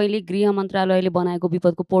 तपाईँले गृह मन्त्रालयले बनाएको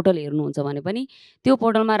विपदको पोर्टल हेर्नुहुन्छ भने पनि त्यो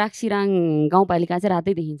पोर्टलमा राक्सिराङ गाउँपालिका चाहिँ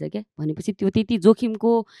रातै देखिन्छ क्या। भनेपछि त्यो त्यति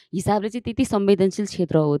जोखिमको हिसाबले चाहिँ त्यति संवेदनशील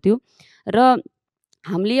क्षेत्र हो त्यो। र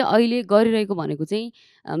हामीले अहिले गरिरहेको भनेको चाहिँ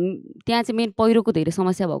त्यहाँ चाहिँ मेन पहिरोको धेरै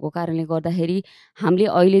समस्या भएको कारणले गर्दाखेरि हामीले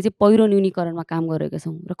अहिले चाहिँ पहिरो न्यूनीकरणमा काम गरिरहेका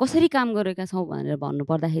छौँ। र कसरी काम गरिरहेका छौँ भनेर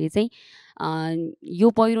भन्नुपर्दाखेरि चाहिँ यो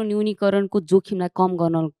पहिरो न्यूनीकरणको जोखिमलाई कम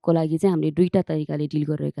गर्नको लागि चाहिँ हामीले दुईवटा तरिकाले डिल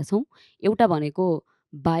गरिरहेका छौँ। एउटा भनेको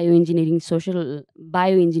बायो इन्जिनियरिङ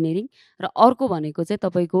र अर्को भनेको चाहिँ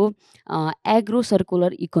तपाईँको एग्रो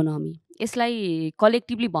सर्कुलर इकोनोमी। यसलाई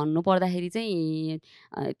कलेक्टिभली भन्नुपर्दाखेरि चाहिँ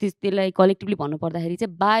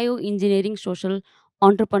bio engineering social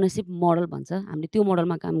entrepreneurship model भन्छ। हामीले त्यो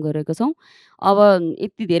मोडलमा काम गरिरहेको छौँ। अब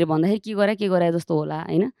यति धेरै भन्दाखेरि के गरे जस्तो होला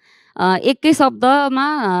होइन। एकै शब्दमा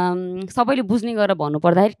सबैले बुझ्ने गरेर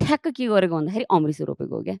भन्नुपर्दाखेरि ठ्याक्क के गरेको भन्दाखेरि अमृत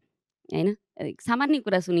रोपेको हो क्या होइन। सामान्य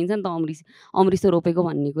कुरा सुनिन्छ नि त अमृसो रोपेको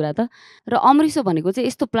भन्ने कुरा त। र अमृसो भनेको चाहिँ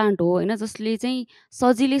यस्तो प्लान्ट हो होइन जसले चाहिँ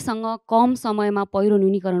सजिलैसँग कम समयमा पहिरो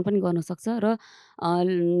न्यूनीकरण पनि गर्न सक्छ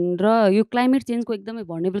र यो क्लाइमेट चेन्जको एकदमै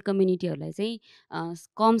भर्नेबल कम्युनिटीहरूलाई चाहिँ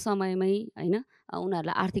कम समयमै होइन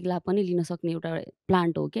उनीहरूलाई आर्थिक लाभ पनि लिन सक्ने एउटा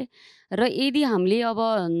प्लान्ट हो के। र यदि हामीले अब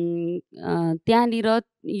त्यहाँनिर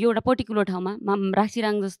यो एउटा पर्टिकुलर ठाउँमा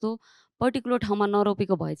राशिराङ जस्तो पर्टिकुलर ठाउँमा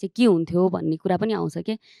नरोपेको भए चाहिँ के हुन्थ्यो भन्ने कुरा पनि आउँछ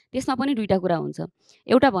के। त्यसमा पनि दुईवटा कुरा हुन्छ।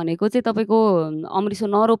 एउटा भनेको चाहिँ तपाईँको अमृसो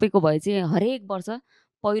नरोपेको भए चाहिँ हरेक वर्ष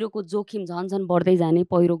पहिरोको जोखिम झन् बढ्दै जाने,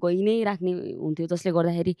 पहिरो गइ नै राख्ने हुन्थ्यो जसले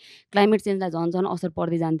गर्दाखेरि क्लाइमेट चेन्जलाई झन् असर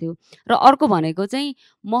पर्दै जान्थ्यो। र अर्को भनेको चाहिँ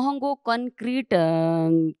महँगो कन्क्रिट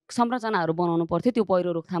संरचनाहरू बनाउनु पर्थ्यो त्यो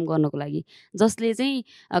पहिरो रोकथाम गर्नको लागि, जसले चाहिँ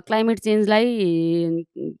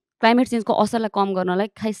क्लाइमेट चेन्जको असरलाई कम गर्नलाई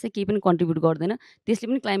खासै केही पनि कन्ट्रिब्युट गर्दैन, त्यसले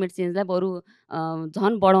पनि क्लाइमेट चेन्जलाई बरु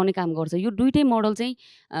झन् बढाउने काम गर्छ। यो दुइटै मोडल चाहिँ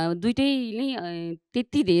दुइटै नै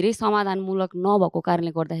त्यति धेरै समाधानमूलक नभएको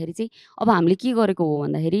कारणले गर्दाखेरि चाहिँ अब हामीले के गरेको हो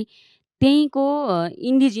भन्दाखेरि त्यहीँको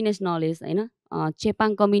इन्डिजिनियस नलेज होइन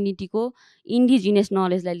चेपाङ कम्युनिटीको इन्डिजिनियस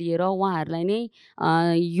नलेजलाई लिएर उहाँहरूलाई नै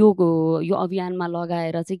यो अभियानमा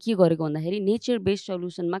लगाएर चाहिँ के गरेको भन्दाखेरि नेचर बेस्ड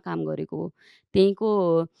सल्युसनमा काम गरेको हो।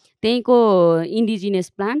 त्यहीँको इन्डिजिनियस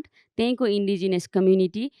प्लान्ट, त्यहीँको इन्डिजिनियस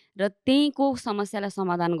कम्युनिटी र त्यहीँको समस्यालाई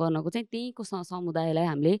समाधान गर्नको चाहिँ त्यहीँको समुदायलाई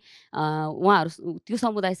हामीले उहाँहरू त्यो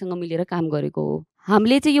समुदायसँग मिलेर काम गरेको हो।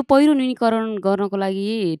 हामीले चाहिँ यो पहिरो न्यूनीकरण गर्नको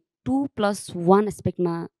लागि 2+1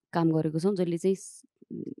 एस्पेक्टमा काम गरेको छौँ, जसले चाहिँ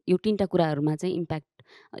यो तिनवटा कुराहरूमा चाहिँ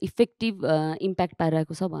इफेक्टिभ इम्प्याक्ट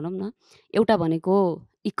पारिरहेको छ भनौँ न। एउटा भनेको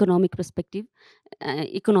इकोनोमिक पर्सपेक्टिभ,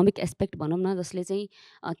 इकोनोमिक एस्पेक्ट भनौँ न, जसले चाहिँ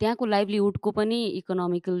त्यहाँको लाइभलीहुडको पनि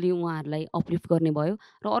इकोनोमिकल्ली उहाँहरूलाई अपलिफ्ट गर्ने भयो।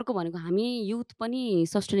 र अर्को भनेको हामी युथ पनि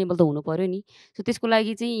सस्टेनेबल त हुनु पऱ्यो नि। सो त्यसको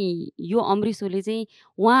लागि चाहिँ यो अमृसोले चाहिँ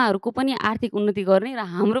उहाँहरूको पनि आर्थिक उन्नति गर्ने र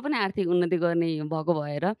हाम्रो पनि आर्थिक उन्नति गर्ने भएको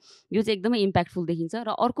भएर यो चाहिँ एकदमै इम्प्याक्टफुल देखिन्छ। र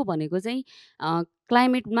अर्को भनेको चाहिँ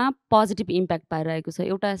क्लाइमेटमा पोजिटिभ इम्प्याक्ट पाइरहेको छ।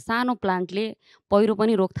 एउटा सानो प्लान्टले पहिरो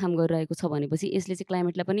पनि रोकथाम गरिरहेको छ भनेपछि यसले चाहिँ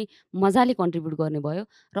क्लाइमेटलाई पनि मजाले कन्ट्रिब्युट गर्ने भयो।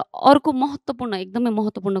 र अर्को एकदमै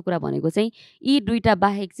महत्त्वपूर्ण कुरा भनेको चाहिँ यी दुईवटा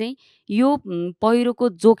बाहेक चाहिँ यो पहिरोको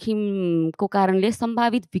जोखिमको कारणले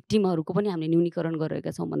सम्भावित भिक्टिमहरूको पनि हामीले न्यूनीकरण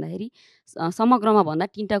गरिरहेका छौँ भन्दाखेरि समग्रमा भन्दा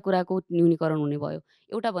तिनवटा कुराको न्यूनीकरण हुने भयो।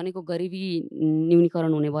 एउटा भनेको गरिबी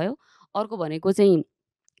न्यूनीकरण हुने भयो, अर्को भनेको चाहिँ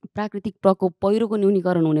प्राकृतिक प्रकोप पहिरोको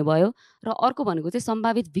न्यूनीकरण हुने भयो, र अर्को भनेको चाहिँ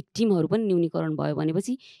सम्भावित भिक्टिमहरू पनि न्यूनीकरण भयो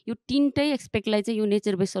भनेपछि यो तिनटै एक्सपेक्टलाई चाहिँ यो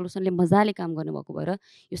नेचर बेस्ड सल्युसनले मजाले काम गर्ने भएको भएर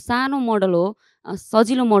यो सानो मोडल हो,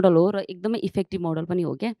 सजिलो मोडल हो र एकदमै इफेक्टिभ मोडल पनि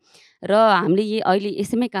हो क्या। र हामीले अहिले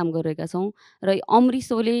यसैमै काम गरिरहेका छौँ। र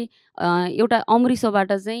अमृसोले एउटा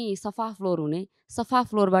अमृसोबाट चाहिँ सफा फ्लोर हुने, सफा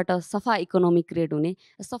फ्लोरबाट सफा इकोनोमी क्रिएट हुने,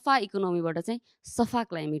 सफा इकोनोमीबाट चाहिँ सफा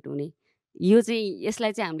क्लाइमेट हुने, यो चाहिँ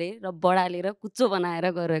यसलाई चाहिँ हामीले बढालेर कुच्चो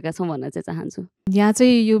बनाएर गरिरहेका छौँ भन्न चाहिँ चाहन्छु। यहाँ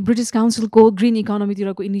चाहिँ यो ब्रिटिस काउन्सिलको ग्रिन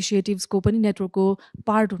इकोनोमीतिरको इनिसिएटिभ्सको पनि नेटवर्कको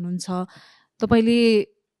पार्ट हुनुहुन्छ। तपाईँले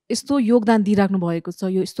यस्तो योगदान दिइराख्नु भएको छ,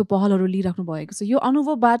 यो यस्तो पहलहरू लिइराख्नु भएको छ। यो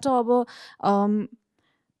अनुभवबाट अब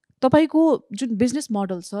तपाईँको जुन बिजनेस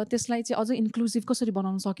मोडल छ त्यसलाई चाहिँ अझै इन्क्लुसिभ कसरी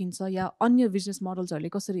बनाउन सकिन्छ, या अन्य बिजनेस मोडल्सहरूले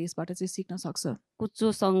कसरी यसबाट चाहिँ सिक्न सक्छ?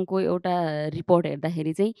 कुच्चो सङ्घको एउटा रिपोर्ट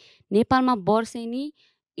हेर्दाखेरि चाहिँ नेपालमा वर्षेनी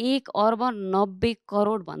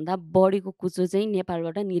 1,90,00,00,000 भन्दा बढीको कुचो चाहिँ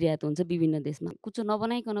नेपालबाट निर्यात हुन्छ विभिन्न देशमा। कुचो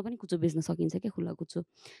नबनाइकन पनि कुचो बेच्न सकिन्छ क्या, खुल्ला कुचो।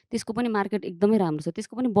 त्यसको पनि मार्केट एकदमै राम्रो छ।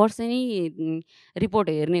 त्यसको पनि वर्षेनी रिपोर्ट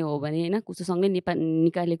हेर्ने हो भने होइन, कुचोसँगले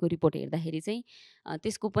निकालेको रिपोर्ट हेर्दाखेरि चाहिँ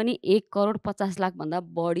त्यसको पनि 1,50,00,000 भन्दा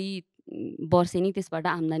बढी वर्षेनी त्यसबाट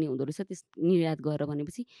आम्दानी हुँदो रहेछ त्यस निर्यात गरेर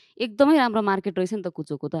भनेपछि एकदमै राम्रो मार्केट रहेछ नि त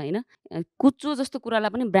कुचोको त होइन। कुचो जस्तो कुरालाई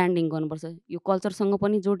पनि ब्रान्डिङ गर्नुपर्छ। यो कल्चरसँग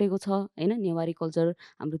पनि जोडेको छ होइन। नेवारी कल्चर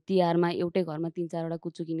हाम्रो तिहारमा एउटै घरमा 3-4वटा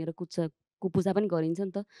कुचो किनेर कुचको पूजा पनि गरिन्छ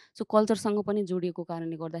नि त। सो कल्चरसँग पनि जोडिएको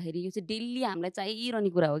कारणले गर्दाखेरि यो चाहिँ डेली हामीलाई चाहिरहने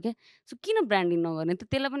कुरा हो क्या। सो किन ब्रान्डिङ नगर्ने त,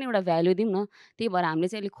 त्यसलाई पनि एउटा भ्याल्यु दिउँ न। त्यही भएर हामीले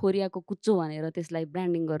चाहिँ अहिले खोरियाको कुचो भनेर त्यसलाई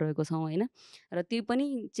ब्रान्डिङ गरिरहेको छौँ होइन। र त्यो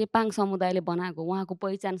पनि चेपाङ समुदायले बनाएको उहाँको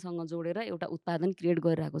पहिचानसँग जोडेर एउटा उत्पादन क्रिएट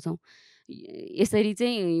गरिरहेको छौँ। यसरी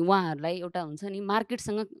चाहिँ उहाँहरूलाई एउटा हुन्छ नि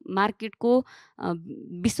मार्केटको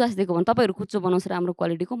विश्वास दिएको भने तपाईँहरू कुचो बनाउँछ राम्रो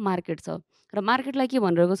क्वालिटीको मार्केट छ, र मार्केटलाई के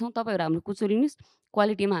भनिरहेको छौँ, तपाईँहरू हाम्रो कुचो लिनुहोस्,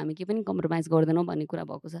 क्वालिटीमा हामी केही पनि कम्प्रोमाइज गर्दैनौँ भन्ने कुरा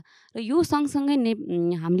भएको छ। र यो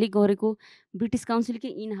सँगसँगै हामीले गरेको ब्रिटिस काउन्सिलकै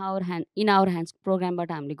इन आवर ह्यान्ड्स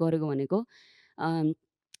प्रोग्रामबाट हामीले गरेको भनेको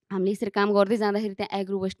हामीले यसरी काम गर्दै जाँदाखेरि त्यहाँ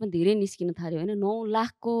एग्रो वेस्ट पनि धेरै निस्किन थाल्यो होइन। 9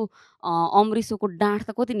 लाखको अमृतसरको डाँठ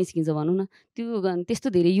त कति निस्किन्छ भनौँ न, त्यो त्यस्तो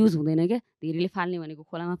धेरै युज हुँदैन क्या। धेरैले फाल्ने भनेको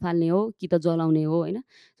खोलामा फाल्ने हो कि त जलाउने हो होइन।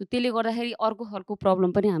 त्यसले गर्दाखेरि अर्को खालको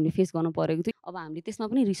प्रब्लम पनि हामीले फेस गर्नु परेको थियो। अब हामीले त्यसमा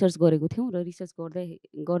पनि रिसर्च गरेको थियौँ र रिसर्च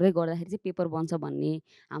गर्दाखेरि चाहिँ पेपर बन्छ भन्ने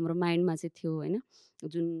हाम्रो माइन्डमा चाहिँ थियो होइन।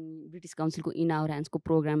 जुन ब्रिटिस काउन्सिलको इन आवर ह्यान्ड्सको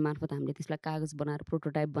प्रोग्राम मार्फत हामीले त्यसलाई कागज बनाएर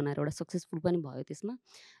प्रोटोटाइप बनाएर एउटा सक्सेसफुल पनि भयो त्यसमा।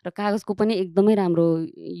 र कागजको पनि एकदमै राम्रो,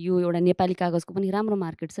 यो एउटा नेपाली कागजको पनि राम्रो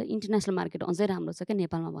मार्केट छ, इन्टरनेसनल मार्केट अझै राम्रो छ क्या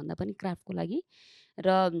नेपालमा भन्दा पनि क्राफ्टको लागि।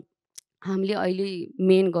 र हामीले अहिले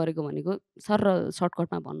मेन गरेको भनेको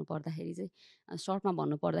सर्टकटमा भन्नुपर्दाखेरि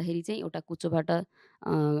चाहिँ एउटा कुचोबाट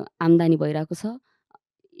आम्दानी भइरहेको छ।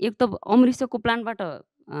 एक त अमृतसरको प्लान्टबाट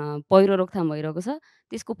पहिरो रोकथाम भइरहेको छ,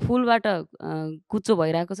 त्यसको फुलबाट कुचो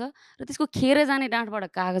भइरहेको छ, र त्यसको खेर जाने डाँठबाट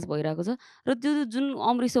कागज भइरहेको छ, र त्यो जुन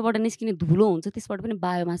अमृतसरबाट निस्किने धुलो हुन्छ त्यसबाट पनि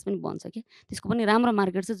बायोमास पनि बन्छ क्या। त्यसको पनि राम्रो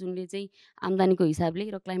मार्केट छ, जुनले चाहिँ आम्दानीको हिसाबले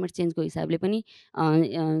र क्लाइमेट चेन्जको हिसाबले पनि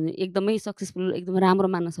एकदमै सक्सेसफुल, एकदमै राम्रो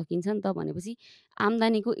मान्न सकिन्छ नि त। भनेपछि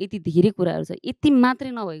आम्दानीको यति धेरै कुराहरू छ। यति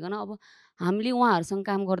मात्रै नभइकन अब हामीले उहाँहरूसँग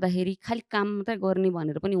काम गर्दाखेरि खालि काम मात्रै गर्ने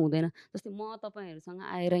भनेर पनि हुँदैन। जस्तै म तपाईँहरूसँग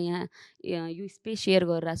आएर यहाँ यो स्पेस सेयर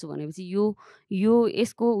गरिरहेको छु भनेपछि यो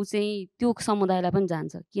यसको चाहिँ त्यो समुदायलाई पनि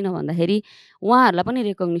जान्छ। किन भन्दाखेरि उहाँहरूलाई पनि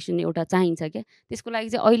रेकग्निसन एउटा चाहिन्छ क्या। त्यसको लागि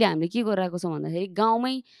चाहिँ अहिले हामीले के गरिरहेको छौँ भन्दाखेरि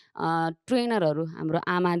गाउँमै ट्रेनरहरू, हाम्रो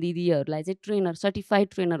आमा दिदीहरूलाई चाहिँ सर्टिफाइड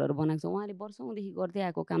ट्रेनरहरू बनाएको छ। उहाँले वर्षौँदेखि गर्दै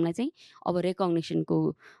आएको कामलाई चाहिँ अब रेकग्निसनको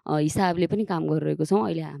हिसाबले पनि काम गरिरहेको छौँ।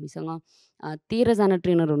 अहिले हामीसँग 13 जना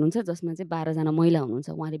ट्रेनर हुनुहुन्छ, जसमा चाहिँ 12 जना महिला हुनुहुन्छ।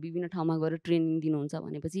 उहाँले विभिन्न ठाउँमा गएर ट्रेनिङ दिनुहुन्छ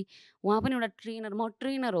भनेपछि उहाँ पनि एउटा ट्रेनर, म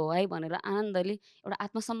ट्रेनर हो है भनेर आनन्दले एउटा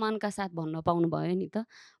आत्मसम्मानका साथ भन्न पाउनु भयो नि त।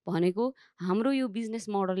 भनेको हाम्रो यो बिजनेस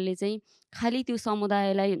मोडलले चाहिँ खालि त्यो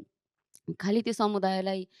समुदायलाई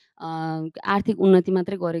आर्थिक उन्नति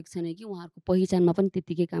मात्रै गरेको छैन कि उहाँहरूको पहिचानमा पनि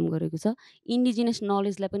त्यत्तिकै काम गरेको छ। इन्डिजिनियस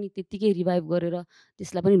नलेजलाई पनि त्यत्तिकै रिभाइभ गरेर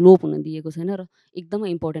त्यसलाई पनि लोप हुन दिएको छैन। र एकदमै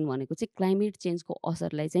इम्पोर्टेन्ट भनेको चाहिँ क्लाइमेट चेन्जको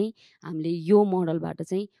असरलाई चाहिँ हामीले यो मोडलबाट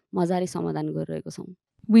चाहिँ मजाले समाधान गरिरहेको छौँ।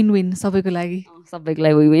 विन विन सबैको लागि। सबैको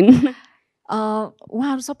लागि विन।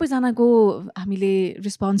 उहाँहरू सबैजनाको हामीले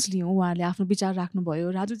रिस्पोन्स लियौँ, उहाँहरूले आफ्नो विचार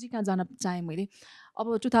राख्नुभयो। राजुजी कहाँ जान चाहेँ मैले,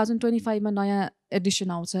 अब 2025 मा नयाँ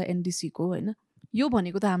एडिसन आउँछ एनडिसीको होइन। यो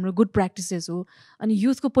भनेको त हाम्रो गुड प्र्याक्टिसेस हो, अनि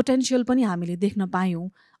युथको पोटेन्सियल पनि हामीले देख्न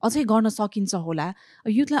पायौँ। अझै गर्न सकिन्छ होला।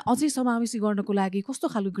 युथलाई अझै समावेशी गर्नको लागि कस्तो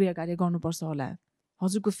खालको गृह कार्य गर्नुपर्छ होला,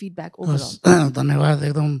 हजुरको फिडब्याक ओभरअल? धन्यवाद।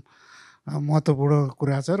 एकदम महत्त्वपूर्ण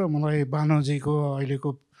कुरा छ। र मलाई बानोजीको अहिलेको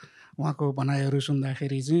उहाँको भनाइहरू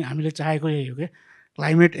सुन्दाखेरि चाहिँ हामीले चाहेको यही हो क्या,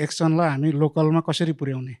 क्लाइमेट एक्सनलाई हामी लोकलमा कसरी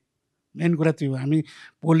पुर्याउने, मेन कुरा त्यो हो। हामी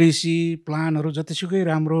पोलिसी प्लानहरू जतिसुकै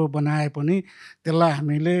राम्रो बनाए पनि त्यसलाई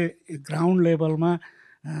हामीले ग्राउन्ड लेभलमा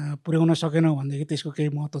पुर्याउन सकेनौँ भनेदेखि त्यसको केही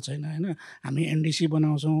महत्त्व छैन होइन। हामी एनडिसी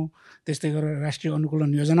बनाउँछौँ, त्यस्तै गरेर राष्ट्रिय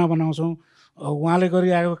अनुकूलन योजना बनाउँछौँ। उहाँले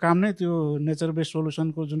गरिआएको काम नै त्यो नेचर बेस्ड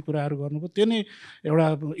सोल्युसनको जुन कुराहरू गर्नुभयो त्यो नै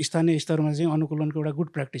एउटा स्थानीय स्तरमा चाहिँ अनुकूलनको एउटा गुड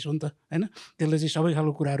प्र्याक्टिस हो नि त होइन। त्यसले चाहिँ सबै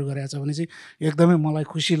खालको कुराहरू गरेको छ भने चाहिँ एकदमै मलाई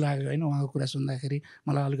खुसी लाग्यो होइन। उहाँको कुरा सुन्दाखेरि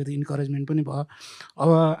मलाई अलिकति इन्करेजमेन्ट पनि भयो। अब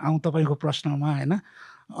आउँ तपाईँको प्रश्नमा होइन।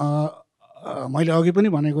 मैले अघि पनि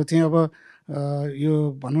भनेको थिएँ, अब यो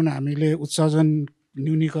भनौँ न हामीले उत्सर्जन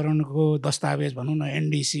न्यूनीकरणको दस्तावेज भनौँ न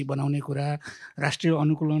एनडिसी बनाउने कुरा, राष्ट्रिय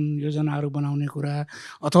अनुकूलन योजनाहरू बनाउने कुरा,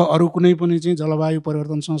 अथवा अरू कुनै पनि चाहिँ जलवायु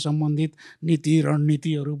परिवर्तनसँग सम्बन्धित नीति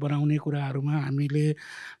रणनीतिहरू बनाउने कुराहरूमा हामीले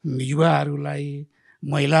युवाहरूलाई,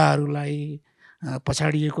 महिलाहरूलाई,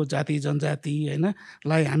 पछाडिएको जाति जनजाति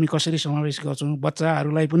हैनलाई हामी कसरी समावेश गर्छौँ,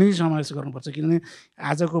 बच्चाहरूलाई पनि समावेश गर्नुपर्छ। किनभने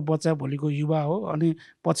आजको बच्चा भोलिको युवा हो। अनि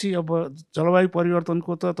पछि अब जलवायु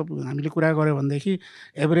परिवर्तनको त हामीले कुरा गऱ्यो भनेदेखि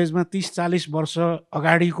एभरेजमा 30-40 वर्ष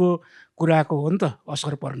अगाडिको कुराको हो नि त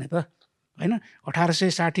असर पर्ने त हैन।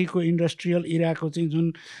 1860 को इन्डस्ट्रियल इराको चाहिँ जुन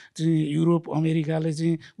चाहिँ युरोप अमेरिकाले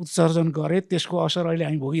चाहिँ उत्सर्जन गरे त्यसको असर अहिले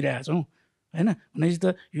हामी भोगिरहेका छौँ हैन। भनेपछि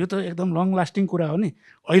त यो त एकदम लङ लास्टिङ कुरा हो नि।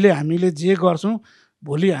 अहिले हामीले जे गर्छौँ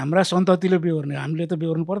भोलि हाम्रा सन्ततिले बेहोर्ने, हामीले त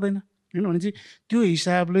बेहोर्नु पर्दैन हैन। भनेपछि त्यो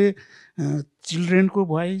हिसाबले चिल्ड्रेनको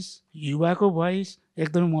भोइस, युवाको भोइस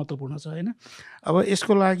एकदमै महत्त्वपूर्ण छ हैन। अब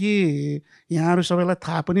यसको लागि यहाँहरू सबैलाई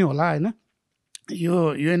थाहा पनि होला हैन, यो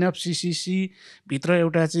युएनएफसीसीसी भित्र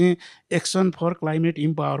एउटा चाहिँ action for climate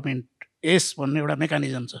empowerment S भन्ने एउटा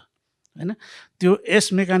मेकानिजम छ हैन। त्यो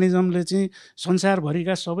एस मेकानिजमले चाहिँ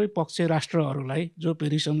संसारभरिका सबै पक्ष राष्ट्रहरूलाई, जो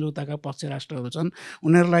पेरिस सम्झौताका पक्ष राष्ट्रहरू छन्,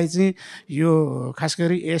 उनीहरूलाई चाहिँ यो खास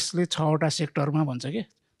गरी यसले 6वटा सेक्टरमा भन्छ के,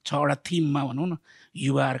 6वटा थिममा भनौँ न,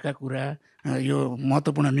 युवाहरूका कुरा, यो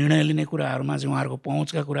महत्त्वपूर्ण निर्णय लिने कुराहरूमा चाहिँ उहाँहरूको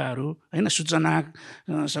पहुँचका कुराहरू होइन,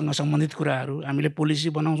 सूचनासँग सम्बन्धित कुराहरू हामीले पोलिसी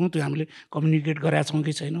बनाउँछौँ, त्यो हामीले कम्युनिकेट गरेका छौँ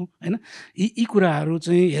कि छैनौँ होइन, यी कुराहरू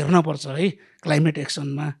चाहिँ हेर्नपर्छ है क्लाइमेट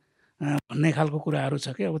एक्सनमा भन्ने खालको कुराहरू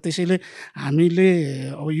छ कि। अब त्यसैले हामीले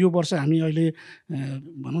अब यो वर्ष हामी अहिले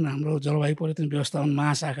भनौँ न हाम्रो जलवायु परिवर्तन व्यवस्थापन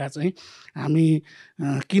महाशाखा चाहिँ हामी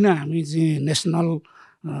चाहिँ नेसनल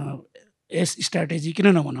स्ट्राटेजी किन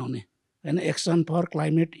नबनाउने होइन, action for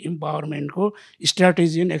climate इम्पावरमेन्टको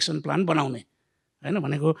strategy and action plan बनाउने होइन,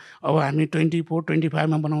 भनेको अब हामी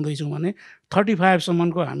 24-25मा बनाउँदैछौँ भने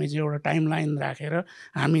 35सम्मको हामी चाहिँ एउटा टाइम लाइन राखेर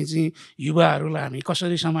हामी चाहिँ युवाहरूलाई हामी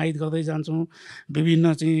कसरी समाहित गर्दै जान्छौँ,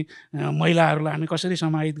 विभिन्न चाहिँ महिलाहरूलाई हामी कसरी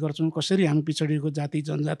समाहित गर्छौँ, कसरी हामी पिछडिएको जाति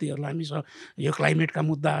जनजातिहरूलाई हामी यो क्लाइमेटका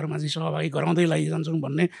मुद्दाहरूमा चाहिँ सहभागी गराउँदै लैजान्छौँ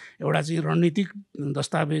भन्ने एउटा चाहिँ रणनीतिक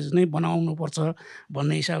दस्तावेज नै बनाउनुपर्छ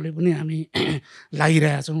भन्ने हिसाबले पनि हामी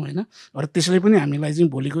लागिरहेछौँ होइन। र त्यसले पनि हामीलाई चाहिँ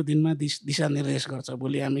भोलिको दिनमा दिशानिर्देश गर्छ।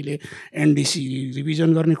 भोलि हामीले एनडिसी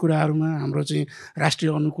रिभिजन गर्ने कुराहरूमा हाम्रो चाहिँ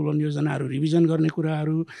राष्ट्रिय अनुकूलन योजनाहरू रिभिजन गर्ने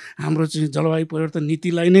कुराहरू, हाम्रो चाहिँ जलवायु परिवर्तन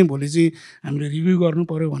नीतिलाई नै भोलि चाहिँ हामीले रिभ्यू गर्नु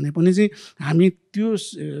पऱ्यो भने पनि चाहिँ हामी त्यो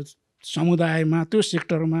समुदायमा त्यो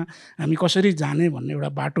सेक्टरमा हामी कसरी जाने भन्ने एउटा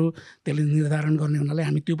बाटो त्यसले निर्धारण गर्ने हुनाले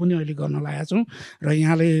हामी त्यो पनि अहिले गर्न लागेका छौँ। र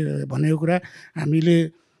यहाँले भनेको कुरा हामीले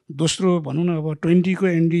दोस्रो भनौँ न अब 20को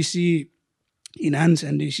एनडिसी इन्हान्स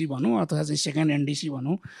एनडिसी भनौँ अथवा चाहिँ सेकेन्ड एनडिसी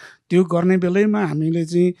भनौँ, त्यो गर्ने बेलैमा हामीले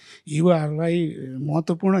चाहिँ युवाहरूलाई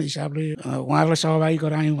महत्त्वपूर्ण हिसाबले उहाँहरूलाई सहभागी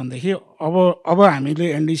गरायौँ भनेदेखि अब हामीले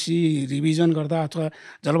एनडिसी रिभिजन गर्दा अथवा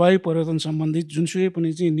जलवायु परिवर्तन सम्बन्धित जुनसुकै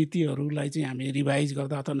पनि चाहिँ नीतिहरूलाई चाहिँ हामी रिभाइज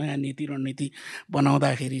गर्दा अथवा नयाँ नीति रणनीति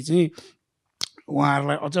बनाउँदाखेरि चाहिँ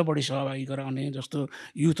उहाँहरूलाई अझ बढी सहभागी गराउने, जस्तो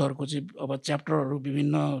युथहरूको चाहिँ अब च्याप्टरहरू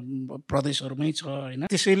विभिन्न प्रदेशहरूमै छ होइन।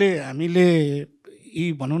 त्यसैले हामीले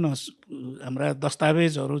यी भनौँ न हाम्रा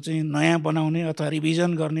दस्तावेजहरू चाहिँ नयाँ बनाउने अथवा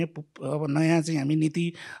रिभिजन गर्ने, अब नयाँ चाहिँ हामी नीति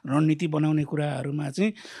रणनीति बनाउने कुराहरूमा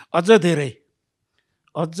चाहिँ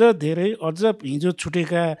अझ हिजो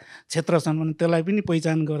छुटेका क्षेत्र छन् भने त्यसलाई पनि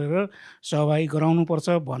पहिचान गरेर सहभागी गराउनुपर्छ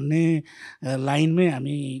भन्ने लाइनमै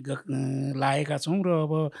हामी लागेका छौँ। र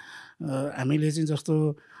अब हामीले चाहिँ जस्तो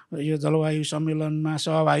यो जलवायु सम्मेलनमा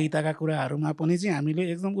सहभागिताका कुराहरूमा पनि चाहिँ हामीले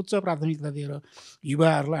एकदम उच्च प्राथमिकता दिएर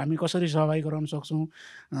युवाहरूलाई हामी कसरी सहभागी गराउन सक्छौँ,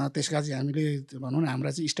 त्यसका चाहिँ हामीले भनौँ न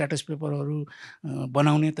हाम्रा चाहिँ स्ट्याटस पेपरहरू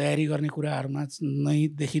बनाउने तयारी गर्ने कुराहरूमा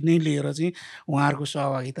देखि नै लिएर चाहिँ उहाँहरूको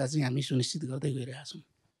सहभागिता चाहिँ हामी सुनिश्चित गर्दै गइरहेका छौँ।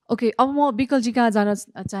 ओके, अब म विकलजी कहाँ जान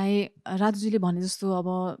चाहे। राजुजीले भने जस्तो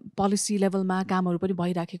अब पोलिसी लेभलमा कामहरू पनि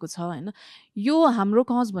भइराखेको छ होइन। यो हाम्रो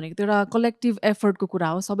कज भनेको त एउटा कलेक्टिभ एफर्टको कुरा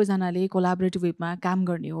हो, सबैजनाले कोलाबोरेटिभ वेमा काम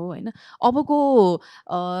गर्ने हो होइन। अबको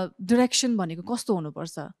डिरेक्सन भनेको कस्तो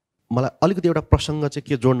हुनुपर्छ? मलाई अलिकति एउटा प्रसङ्ग चाहिँ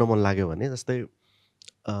के जोड्न मन लाग्यो भने जस्तै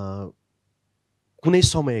कुनै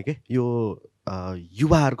समय के यो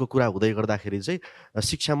युवाहरूको कुरा हुँदै गर्दाखेरि चाहिँ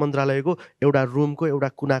शिक्षा मन्त्रालयको एउटा रुमको एउटा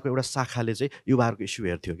कुनाको एउटा शाखाले चाहिँ युवाहरूको इस्यु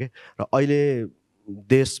हेर्थ्यो के। र अहिले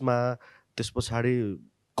देशमा त्यस पछाडि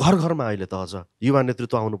घर घरमा अहिले त अझ युवा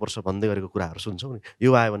नेतृत्व आउनुपर्छ भन्दै गरेको कुराहरू सुन्छौँ नि।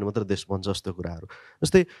 युवा आयो भने मात्र देश बन्छ जस्तो कुराहरू।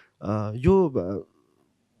 जस्तै यो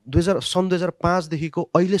सन् 2005देखिको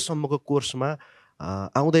अहिलेसम्मको कोर्समा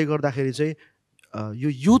आउँदै गर्दाखेरि चाहिँ यो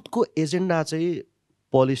युथको एजेन्डा चाहिँ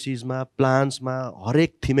पोलिसिजमा प्लान्समा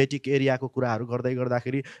हरेक थिमेटिक एरियाको कुराहरू गर्दै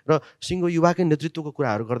गर्दाखेरि र सिङ्गो युवाकै नेतृत्वको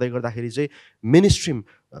कुराहरू गर्दै गर्दाखेरि चाहिँ मेन स्ट्रिम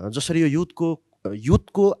जसरी यो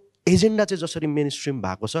युथको एजेन्डा चाहिँ जसरी मेन स्ट्रिम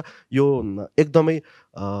भएको छ, यो एकदमै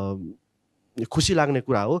खुसी लाग्ने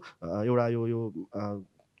कुरा हो। एउटा यो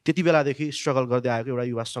त्यति बेलादेखि स्ट्रगल गर्दै आएको एउटा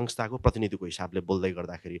युवा संस्थाको प्रतिनिधिको हिसाबले बोल्दै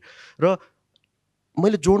गर्दाखेरि। र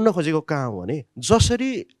मैले जोड्न खोजेको कहाँ हो भने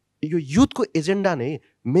जसरी यो युथको एजेन्डा नै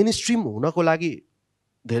मेन स्ट्रिम हुनको लागि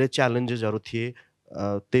धेरै च्यालेन्जेसहरू थिए,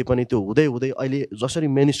 त्यही पनि त्यो हुँदै हुँदै अहिले जसरी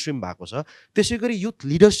मेन स्ट्रिम भएको छ त्यसै गरी युथ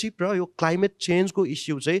लिडरसिप र यो क्लाइमेट चेन्जको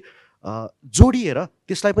इस्यु चाहिँ जोडिएर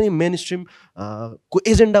त्यसलाई पनि मेन स्ट्रिम को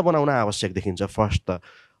एजेन्डा बनाउन आवश्यक देखिन्छ फर्स्ट त।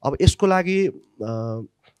 अब यसको लागि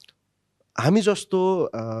हामी जस्तो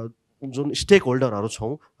जुन स्टेक होल्डरहरू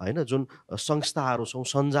छौँ होइन, जुन संस्थाहरू छौँ,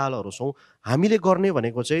 सञ्जालहरू छौँ, हामीले गर्ने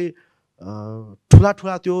भनेको चाहिँ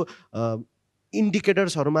ठुला त्यो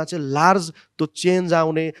इन्डिकेटर्सहरूमा चाहिँ लार्ज त्यो चेन्ज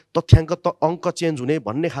आउने तथ्याङ्क अङ्क चेन्ज हुने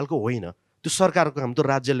भन्ने खालको होइन। त्यो सरकारको काम त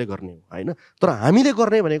राज्यले गर्ने हो होइन। तर हामीले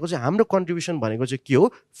गर्ने भनेको चाहिँ हाम्रो कन्ट्रिब्युसन भनेको चाहिँ के हो,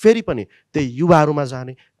 फेरि पनि त्यही युवाहरूमा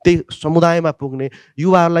जाने, त्यही समुदायमा पुग्ने,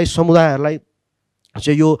 समुदायहरूलाई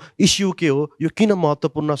चाहिँ यो इस्यु के हो, यो किन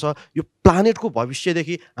महत्त्वपूर्ण छ, यो प्लानेटको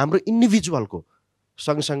भविष्यदेखि हाम्रो इन्डिभिजुअलको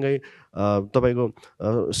सँगसँगै तपाईँको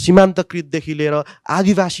सीमान्तकृतदेखि लिएर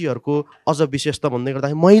आदिवासीहरूको अझ विशेषता भन्दै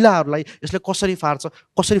गर्दाखेरि महिलाहरूलाई यसले कसरी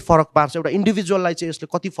फरक पार्छ, एउटा इन्डिभिजुअललाई चाहिँ यसले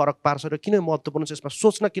कति फरक पार्छ र किन महत्त्वपूर्ण छ, यसमा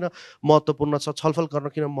सोच्न किन महत्त्वपूर्ण छ, छलफल गर्न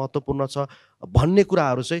किन महत्त्वपूर्ण छ भन्ने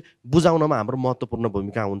कुराहरू चाहिँ बुझाउनमा हाम्रो महत्त्वपूर्ण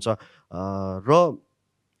भूमिका हुन्छ। र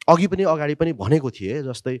अगाडि पनि भनेको थिएँ,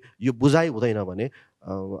 जस्तै यो बुझाइ हुँदैन भने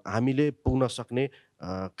हामीले पुग्न सक्ने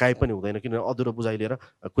काहीँ पनि हुँदैन, किनभने अधुरो बुझाइ लिएर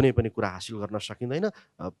कुनै पनि कुरा हासिल गर्न सकिँदैन,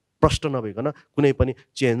 प्रष्ट नभइकन कुनै पनि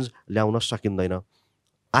चेन्ज ल्याउन सकिँदैन।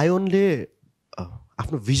 आयोनले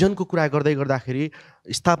आफ्नो भिजनको कुरा गर्दाखेरि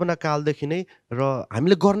स्थापना कालदेखि नै र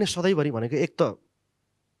हामीले गर्ने सधैँभरि भनेको एक त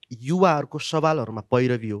युवाहरूको सवालहरूमा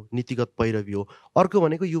पैरवी हो, नीतिगत पैरवी हो, अर्को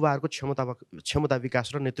भनेको युवाहरूको क्षमता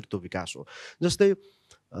विकास र नेतृत्व विकास हो। जस्तै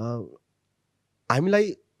हामीलाई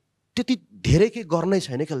त्यति धेरै केही गर्नै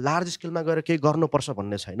छैन कि लार्ज स्केलमा गएर केही गर्नुपर्छ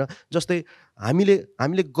भन्ने छैन। जस्तै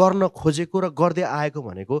हामीले गर्न खोजेको र गर्दै आएको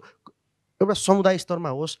भनेको एउटा समुदाय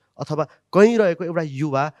स्तरमा होस् अथवा कहीँ रहेको एउटा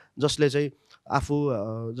युवा जसले चाहिँ आफू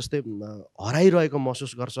जस्तै हराइरहेको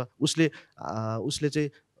महसुस गर्छ, उसले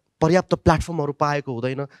चाहिँ पर्याप्त प्लेटफर्महरू पाएको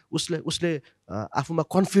हुँदैन, उसले आफूमा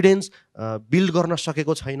कन्फिडेन्स बिल्ड गर्न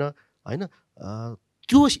सकेको छैन हैन।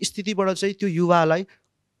 त्यो स्थितिबाट चाहिँ त्यो युवालाई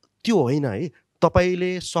त्यो होइन है,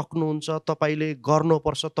 तपाईले सक्नुहुन्छ, तपाईले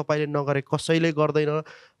गर्नुपर्छ, तपाईले नगरे कसैले गर्दैन,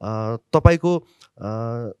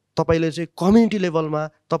 तपाईले चाहिँ कम्युनिटी लेभलमा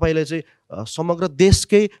तपाईले चाहिँ समग्र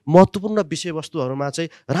देशकै महत्त्वपूर्ण विषयवस्तुहरूमा चाहिँ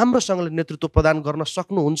राम्रोसँगले नेतृत्व प्रदान गर्न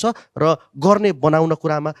सक्नुहुन्छ र गर्ने बनाउने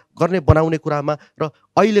कुरामा र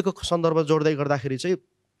अहिलेको सन्दर्भ जोड्दै गर्दाखेरि चाहिँ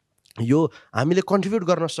यो हामीले कन्ट्रिब्युट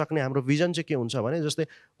गर्न सक्ने हाम्रो भिजन चाहिँ के हुन्छ भने जस्तै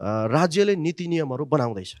राज्यले नीति नियमहरू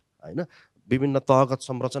बनाउँदैछ हैन, विभिन्न तहगत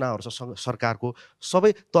संरचनाहरू छ सरकारको,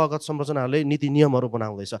 सबै तहगत संरचनाहरूले नीति नियमहरू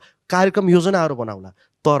बनाउँदैछ, कार्यक्रम योजनाहरू बनाउला,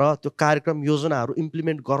 तर त्यो कार्यक्रम योजनाहरू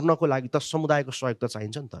इम्प्लिमेन्ट गर्नको लागि त समुदायको सहयोग त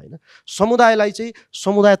चाहिन्छ नि त हैन। समुदायलाई चाहिँ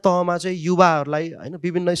समुदाय तहमा चाहिँ युवाहरूलाई हैन,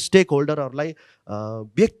 विभिन्न स्टेक होल्डरहरूलाई,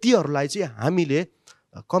 व्यक्तिहरूलाई चाहिँ हामीले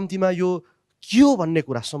कम्तीमा यो के हो भन्ने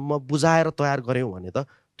कुरासम्म बुझाएर तयार गऱ्यौँ भने त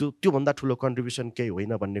त्योभन्दा ठुलो कन्ट्रिब्युसन केही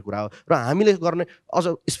होइन भन्ने कुरा हो। र हामीले गर्ने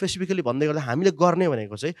अझ स्पेसिफिकली भन्दै गर्दा हामीले गर्ने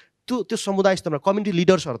भनेको चाहिँ त्यो समुदाय स्तरमा कम्युनिटी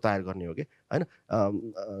लिडर्सहरू तयार गर्ने हो कि हैन,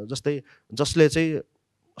 जसले चाहिँ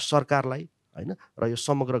सरकारलाई हैन र यो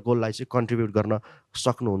समग्र गोललाई चाहिँ कन्ट्रिब्युट गर्न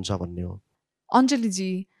सक्नुहुन्छ भन्ने हो।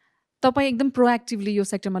 अञ्जलीजी, तपाईँ एकदम प्रोएक्टिभली यो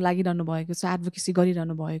सेक्टरमा लागिरहनु भएको छ, एडभोकेसी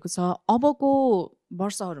गरिरहनु भएको छ। अबको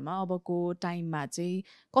वर्षहरूमा, अबको टाइममा चाहिँ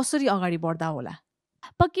कसरी अगाडि बढ्दा होला?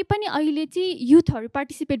 पक्कै पनि अहिले चाहिँ युथहरू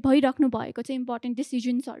पार्टिसिपेट भइराख्नु भएको छ, इम्पोर्टेन्ट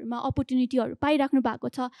डिसिजन्सहरूमा अपर्च्युनिटीहरू पाइराख्नु भएको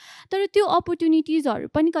छ, तर त्यो अपर्च्युनिटिजहरू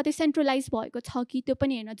पनि कतै सेन्ट्रलाइज भएको छ कि त्यो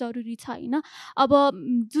पनि हेर्न जरुरी छ होइन। अब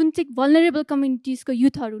जुन चाहिँ भल्नरेबल कम्युनिटिजको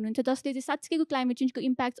युथहरू हुनुहुन्छ जसले चाहिँ साँच्चैको क्लाइमेट चेन्जको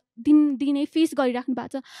इम्प्याक्ट दिनै फेस गरिराख्नु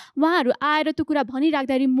भएको छ, उहाँहरू आएर त्यो कुरा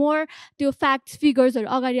भनिराख्दाखेरि मोर त्यो फ्याक्ट्स फिगर्सहरू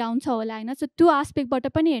अगाडि आउँछ होला होइन। सो त्यो आस्पेक्टबाट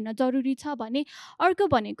पनि हेर्न जरुरी छ भने अर्को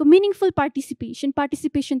भनेको मिनिङफुल पार्टिसिपेसन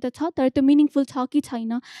त छ, तर त्यो मिनिङफुल छ कि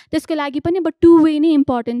छैन त्यसको लागि पनि अब टु वे नै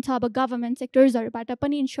इम्पोर्टेन्ट छ। अब गभर्मेन्ट सेक्टर्सहरूबाट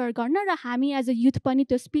पनि इन्स्योर गर्न र हामी एज अ युथ पनि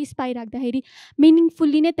त्यो स्पेस पाइराख्दाखेरि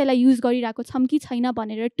मिनिङफुल्ली नै त्यसलाई युज गरिरहेको छौँ कि छैन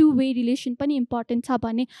भनेर टु वे रिलेसन पनि इम्पोर्टेन्ट छ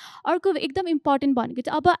भने अर्को एकदम इम्पोर्टेन्ट भनेको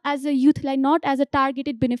चाहिँ अब as a युथलाई not as a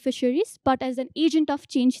targeted बेनिफिसियरिज but as an agent of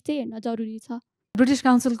change चाहिँ हेर्न जरुरी छ। ब्रिटिस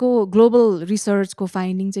काउन्सिलको ग्लोबल रिसर्चको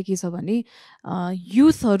फाइन्डिङ चाहिँ के छ भने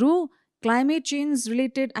युथहरू क्लाइमेट चेन्ज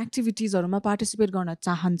रिलेटेड एक्टिभिटिजहरूमा पार्टिसिपेट गर्न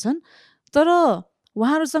चाहन्छन्, तर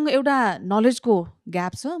उहाँहरूसँग एउटा नलेजको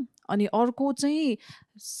ग्याप छ अनि अर्को चाहिँ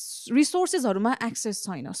रिसोर्सेसहरूमा एक्सेस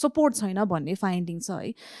छैन, सपोर्ट छैन भन्ने फाइन्डिङ छ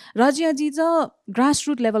है। रजियाजी त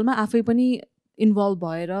ग्रासरुट लेभलमा आफै पनि इन्भल्भ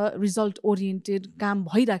भएर रिजल्ट ओरिएन्टेड काम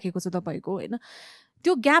भइराखेको छ तपाईँको होइन,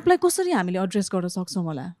 त्यो ग्यापलाई कसरी हामीले एड्रेस गर्न सक्छौँ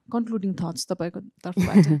होला? कन्क्लुडिङ थट्स तपाईँको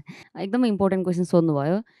तर्फबाट। एकदमै इम्पोर्टेन्ट क्वेसन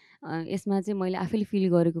सोध्नुभयो। यसमा चाहिँ मैले आफैले फिल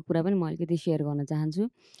गरेको कुरा पनि म अलिकति सेयर गर्न चाहन्छु।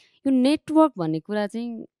 यो नेटवर्क भन्ने कुरा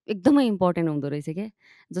चाहिँ एकदमै इम्पोर्टेन्ट हुँदो रहेछ क्या।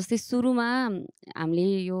 जस्तै सुरुमा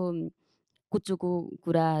हामीले यो कुचोको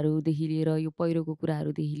कुराहरूदेखि लिएर यो पहिरोको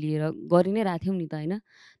कुराहरूदेखि लिएर गरि नै रहेको थियौँ नि त होइन,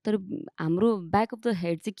 तर हाम्रो ब्याक अफ द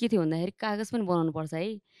हेड चाहिँ के थियो भन्दाखेरि कागज पनि बनाउनु पर्छ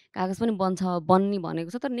है, कागज पनि बन्ने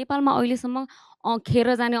भनेको छ, तर नेपालमा अहिलेसम्म खेर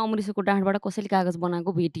जाने अमृतसरको डाँठबाट कसैले कागज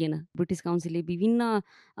बनाएको भेटिएन। ब्रिटिस काउन्सिलले विभिन्न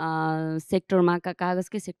सेक्टरमा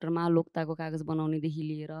कागजकै सेक्टरमा लोकताको कागज बनाउनेदेखि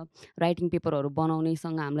लिएर राइटिङ पेपरहरू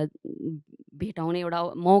बनाउनेसँग हामीलाई भेटाउने एउटा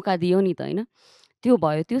मौका दियो नि त होइन। त्यो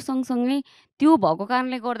भयो, त्यो सँगसँगै त्यो भएको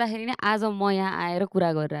कारणले गर्दाखेरि नै आज म यहाँ आएर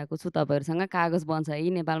कुरा गरिरहेको छु तपाईँहरूसँग, कागज बन्छ है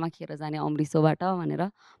नेपालमा खेर जाने अमृतसरबाट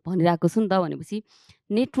भनेर भनिरहेको छु नि त। भनेपछि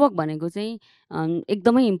नेटवर्क भनेको चाहिँ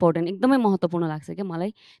एकदमै इम्पोर्टेन्ट, एकदमै महत्त्वपूर्ण लाग्छ क्या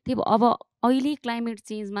मलाई। त्यही अब अहिले क्लाइमेट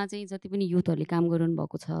चेन्जमा चाहिँ जति पनि युथहरूले काम गरिरहनु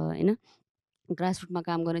भएको छ होइन, ग्रासरुटमा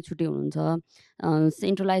काम गर्ने छुट्टै हुनुहुन्छ,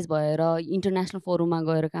 सेन्ट्रलाइज भएर इन्टरनेसनल फोरममा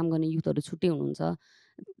गएर काम गर्ने युथहरू छुट्टै हुनुहुन्छ।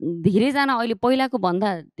 धेरैजना अहिले पहिलाको भन्दा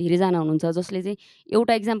धेरैजना हुनुहुन्छ जसले चाहिँ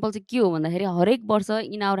एउटा इक्जाम्पल चाहिँ के हो भन्दाखेरि हरेक वर्ष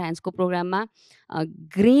इन आवर ह्यान्ड्सको प्रोग्राममा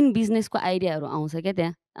ग्रिन बिजनेसको आइडियाहरू आउँछ क्या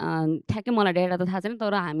त्यहाँ। ठ्याक्कै मलाई डेटा त थाहा छैन,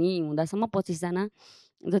 तर हामी हुँदासम्म 25जना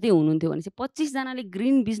जति हुनुहुन्थ्यो भनेपछि 25जनाले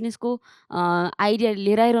ग्रिन बिजनेसको आइडिया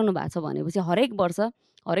लिएर आइरहनु भएको छ भनेपछि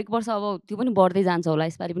हरेक वर्ष अब त्यो पनि बढ्दै जान्छ होला,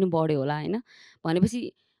 यसपालि पनि बढ्यो होला होइन।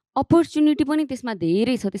 भनेपछि अपर्च्युनिटी पनि त्यसमा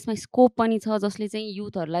धेरै छ, त्यसमा स्कोप पनि छ जसले चाहिँ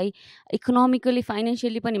युथहरूलाई इकोनोमिकली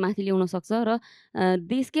फाइनेन्सियली पनि माथि ल्याउन सक्छ र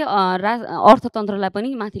देशकै अर्थतन्त्रलाई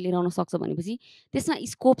पनि माथि लिएर आउन सक्छ भनेपछि त्यसमा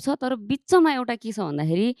स्कोप छ। तर बिचमा एउटा के छ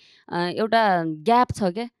भन्दाखेरि एउटा ग्याप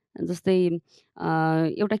छ क्या। जस्तै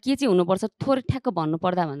एउटा के चाहिँ हुनुपर्छ थोरै ठ्याक्क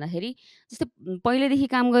भन्नुपर्दा भन्दाखेरि जस्तै पहिल्यैदेखि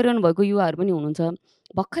काम गरिरहनु भएको युवाहरू पनि हुनुहुन्छ,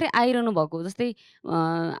 भर्खरै आइरहनु भएको। जस्तै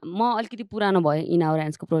म अलिकति पुरानो भएँ इन आवर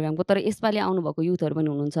ह्यान्ड्सको प्रोग्रामको, तर यसपालि आउनुभएको युथहरू पनि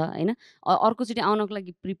हुनुहुन्छ होइन। अर्कोचोटि आउनको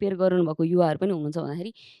लागि प्रिपेयर गरिरहनु भएको युवाहरू पनि हुनुहुन्छ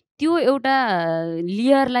भन्दाखेरि त्यो एउटा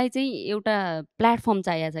लेयरलाई चाहिँ एउटा प्लेटफर्म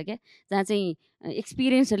चाहिएको छ क्या, जहाँ चाहिँ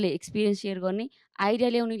एक्सपिरियन्सहरूले एक्सपिरियन्स सेयर गर्ने, आइडिया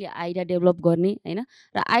ल्याउनेले आइडिया डेभलप गर्ने होइन।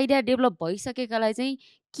 र आइडिया डेभलप भइसकेकालाई चाहिँ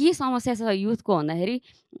के समस्या छ युथको भन्दाखेरि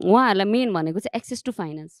उहाँहरूलाई मेन भनेको चाहिँ एक्सेस टु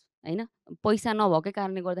फाइनेन्स होइन। पैसा नभएकै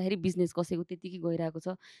कारणले गर्दाखेरि बिजनेस कसैको त्यत्तिकै गइरहेको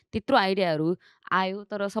छ, त्यत्रो आइडियाहरू आयो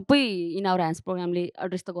तर सबै इन आवर ह्यान्ड्स प्रोग्रामले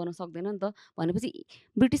एड्रेस त गर्न सक्दैन नि त। भनेपछि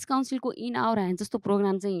ब्रिटिस काउन्सिलको इन आवर ह्यान्ड्स जस्तो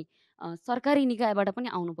प्रोग्राम चाहिँ सरकारी निकायबाट पनि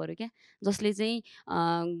आउनु पऱ्यो क्या, जसले चाहिँ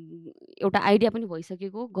एउटा आइडिया पनि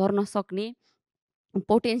भइसकेको गर्न सक्ने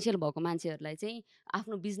पोटेन्सियल भएको मान्छेहरूलाई चाहिँ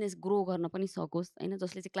आफ्नो बिजनेस ग्रो गर्न पनि सकोस् होइन,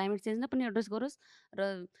 जसले चाहिँ क्लाइमेट चेन्जलाई पनि एड्रेस गरोस्।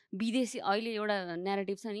 र विदेशी अहिले एउटा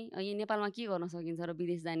न्यारेटिभ छ नि, यहाँ नेपालमा के गर्न सकिन्छ र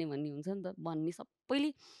विदेश जाने भन्ने हुन्छ नि त, भन्ने सबैले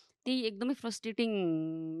त्यही एकदमै फ्रस्ट्रेटिङ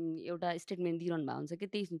एउटा स्टेटमेन्ट दिइरहनु भएको हुन्छ कि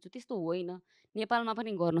त्यही सुन्छु। त्यस्तो होइन, नेपालमा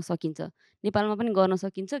पनि गर्न सकिन्छ, नेपालमा पनि गर्न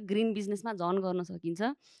सकिन्छ, ग्रिन बिजनेसमा झन् गर्न सकिन्छ,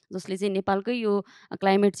 जसले चाहिँ नेपालकै यो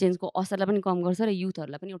क्लाइमेट चेन्जको असरलाई पनि कम गर्छ र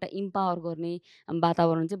युथहरूलाई पनि एउटा इम्पावर गर्ने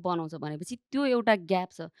वातावरण चाहिँ बनाउँछ। भनेपछि त्यो एउटा ग्याप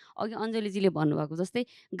छ। अघि अञ्जलीजीले भन्नुभएको जस्तै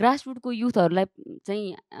ग्रासरुटको युथहरूलाई चाहिँ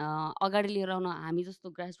अगाडि लिएर आउन हामी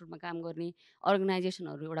जस्तो ग्रासरुटमा काम गर्ने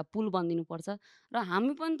अर्गनाइजेसनहरू एउटा पुल बनिदिनुपर्छ। र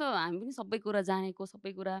हामी पनि सबै कुरा जानेको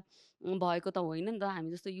सबै कुरा भएको त होइन नि त।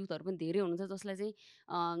 हामी जस्तो युथहरू पनि धेरै हुनुहुन्छ जसलाई चाहिँ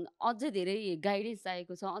अझै धेरै गाइडेन्स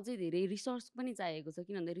चाहिएको छ, अझै धेरै रिसोर्स पनि चाहिएको छ।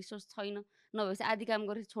 किनभने रिसोर्स छैन, नभएपछि आधी काम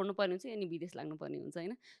गरेर छोड्नुपर्ने हुन्छ अनि विदेश लाग्नुपर्ने हुन्छ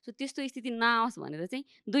होइन। सो त्यस्तो स्थिति नआओस् भनेर चाहिँ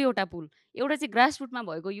दुईवटा पुल, एउटा चाहिँ ग्रासरुटमा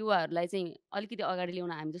भएको युवाहरूलाई चाहिँ अलिकति अगाडि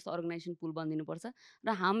ल्याउन हामी जस्तो अर्गनाइजेसन पुल बनिदिनुपर्छ, र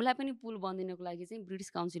हामीलाई पनि पुल बनिदिनको लागि चाहिँ ब्रिटिस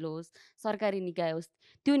काउन्सिल होस्, सरकारी निकाय होस्,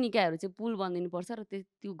 त्यो निकायहरू चाहिँ पुल बनिदिनुपर्छ। र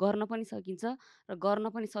त्यो गर्न पनि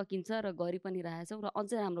सकिन्छ र गरि पनि रहेछौँ। र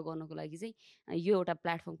अझै राम्रो गर्नको लागि चाहिँ यो एउटा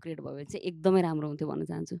प्लेटफर्म क्रिएट भयो भने चाहिँ एकदमै राम्रो हुन्थ्यो भन्न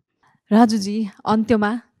चाहन्छु। राजुजी,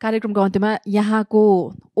 कार्यक्रमको अन्त्यमा यहाँको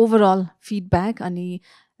ओभरअल फिडब्याक अनि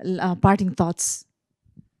पार्टिङ थट्स।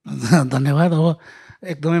 धन्यवाद। अब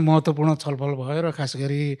एकदमै महत्त्वपूर्ण छलफल भयो र खास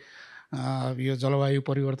गरी यो जलवायु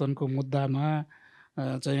परिवर्तनको मुद्दामा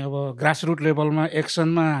चाहिँ अब ग्रासरुट लेभलमा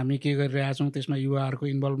एक्सनमा हामी के गरिरहेछौँ, त्यसमा युवाहरूको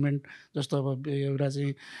इन्भल्भमेन्ट जस्तो अब एउटा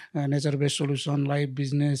चाहिँ नेचर बेस्ड सोल्युसनलाई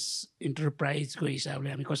बिजनेस इन्टरप्राइजको हिसाबले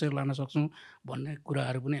हामी कसरी लान सक्छौँ भन्ने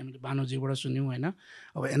कुराहरू पनि हामीले बानुजीबाट सुन्यौँ होइन।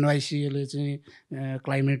 अब एनवाइसिएले चाहिँ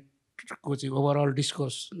क्लाइमेटको चाहिँ ओभरअल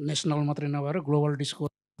डिस्कोर्स नेसनल मात्रै नभएर ग्लोबल डिस्कोर्स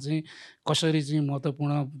चाहिँ कसरी चाहिँ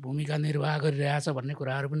महत्त्वपूर्ण भूमिका निर्वाह गरिरहेछ भन्ने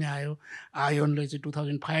कुराहरू पनि आयो। आयोनले चाहिँ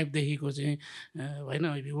 2005देखिको चाहिँ होइन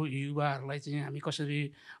युवाहरूलाई चाहिँ हामी कसरी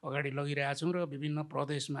अगाडि लगिरहेछौँ र विभिन्न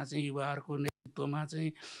प्रदेशमा चाहिँ युवाहरूको नेतृत्वमा चाहिँ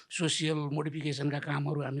सोसियल मोडिफिकेसनका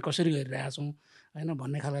कामहरू हामी कसरी गरिरहेछौँ होइन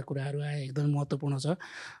भन्ने खालका कुराहरू आए, एकदमै महत्त्वपूर्ण छ।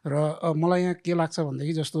 र मलाई यहाँ के लाग्छ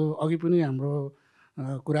भनेदेखि जस्तो अघि पनि हाम्रो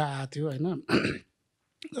कुरा आएको थियो होइन,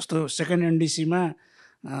 जस्तो सेकेन्ड एनडिसीमा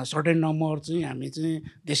सर्टेन नम्बर चाहिँ हामी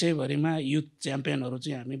चाहिँ देशैभरिमा युथ च्याम्पियनहरू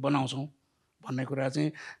चाहिँ हामी बनाउँछौँ भन्ने कुरा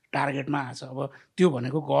चाहिँ टार्गेटमा आएको छ। अब त्यो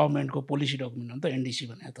भनेको गभर्मेन्टको पोलिसी डकुमेन्ट हो नि त एनडिसी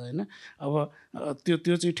भनेको त होइन। अब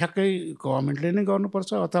त्यो चाहिँ ठ्याक्कै गभर्मेन्टले नै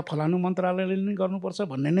गर्नुपर्छ अथवा फलानु मन्त्रालयले नै गर्नुपर्छ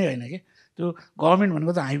भन्ने नै होइन कि। त्यो गभर्मेन्ट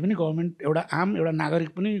भनेको त हामी पनि गभर्मेन्ट एउटा नागरिक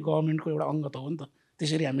पनि गभर्मेन्टको एउटा अङ्ग त हो नि त।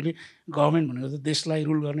 त्यसरी हामीले गभर्मेन्ट भनेको त देशलाई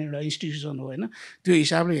रुल गर्ने एउटा इन्स्टिट्युसन हो होइन। त्यो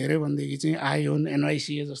हिसाबले हेऱ्यो भनेदेखि चाहिँ आयोन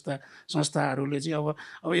एनवाइसिए जस्ता संस्थाहरूले चाहिँ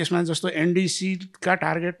अब यसमा जस्तो एनडिसीका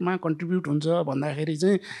टार्गेटमा कन्ट्रिब्युट हुन्छ भन्दाखेरि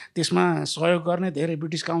चाहिँ त्यसमा सहयोग गर्ने धेरै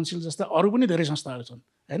ब्रिटिस काउन्सिल जस्ता अरू पनि धेरै संस्थाहरू छन्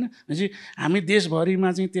होइन। भनेपछि हामी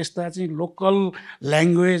देशभरिमा चाहिँ त्यस्ता चाहिँ लोकल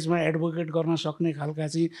ल्याङ्ग्वेजमा एडभोकेट गर्न सक्ने खालका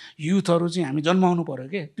चाहिँ युथहरू चाहिँ हामी जन्माउनु पऱ्यो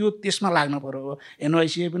के। त्यो त्यसमा लाग्नु पऱ्यो,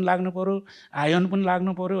 एनवाइसिए पनि लाग्नु पऱ्यो, आयोन पनि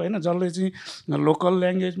लाग्नु पऱ्यो होइन, जसले चाहिँ लोकल लोकल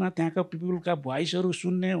ल्याङ्ग्वेजमा त्यहाँका पिपुलका भोइसहरू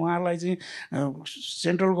सुन्ने, उहाँहरूलाई चाहिँ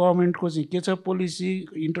सेन्ट्रल गभर्मेन्टको चाहिँ के छ पोलिसी,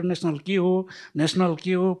 इन्टरनेसनल के हो, नेसनल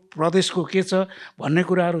के हो, प्रदेशको के छ भन्ने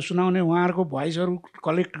कुराहरू सुनाउने, उहाँहरूको भोइसहरू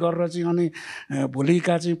कलेक्ट गरेर चाहिँ अनि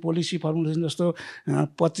भोलिका चाहिँ पोलिसी फर्मुलेसन जस्तो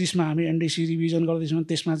 25मा हामी एनडिसी रिभिजन गर्दैछौँ,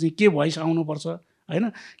 त्यसमा चाहिँ के भोइस आउनुपर्छ होइन,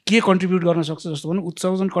 के कन्ट्रिब्युट गर्न सक्छ जस्तो भने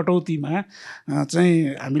उत्सर्जन कटौतीमा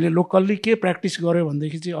चाहिँ हामीले लोकल्ली के प्र्याक्टिस गऱ्यो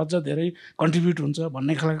भनेदेखि चाहिँ अझ धेरै कन्ट्रिब्युट हुन्छ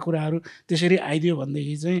भन्ने खालको कुराहरू त्यसरी आइदियो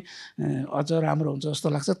भनेदेखि चाहिँ अझ राम्रो हुन्छ जस्तो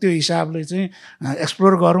लाग्छ। त्यो हिसाबले चाहिँ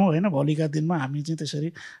एक्सप्लोर गरौँ होइन, भोलिका दिनमा हामी चाहिँ त्यसरी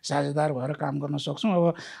साझेदार भएर काम गर्न सक्छौँ।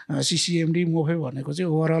 अब सिसिएमडी मोफे भनेको चाहिँ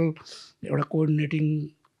ओभरअल एउटा कोअर्डिनेटिङ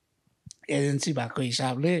एजेन्सी भएको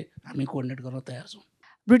हिसाबले हामी कोअर्डिनेट गर्न तयार छौँ।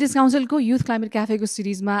 ब्रिटिस काउन्सिलको युथ क्लाइमेट क्याफेको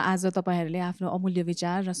सिरिजमा आज तपाईँहरूले आफ्नो अमूल्य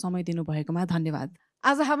विचार र समय दिनुभएकोमा धन्यवाद।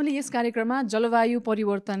 आज हामीले यस कार्यक्रममा जलवायु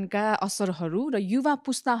परिवर्तनका असरहरू र युवा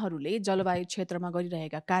पुस्ताहरूले जलवायु क्षेत्रमा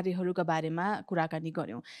गरिरहेका कार्यहरूका बारेमा कुराकानी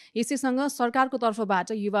गऱ्यौँ। यसैसँग सरकारको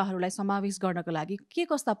तर्फबाट युवाहरूलाई समावेश गर्नका लागि के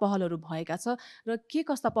कस्ता पहलहरू भएका छ र के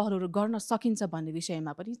कस्ता पहलहरू गर्न सकिन्छ भन्ने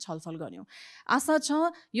विषयमा पनि छलफल गऱ्यौँ। आशा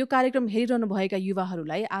छ यो कार्यक्रम हेरिरहनु भएका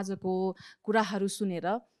युवाहरूलाई आजको कुराहरू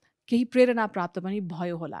सुनेर केही प्रेरणा प्राप्त पनि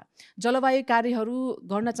भयो होला। जलवायु कार्यहरू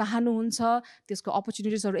गर्न चाहनुहुन्छ, त्यसको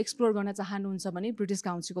अपर्च्युनिटिजहरू एक्सप्लोर गर्न चाहनुहुन्छ भने ब्रिटिस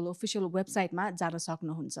काउन्सिलको अफिसियल वेबसाइटमा जान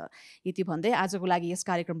सक्नुहुन्छ। यति भन्दै आजको लागि यस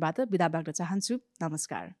कार्यक्रमबाट बिदा माग्न चाहन्छु।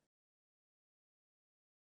 नमस्कार।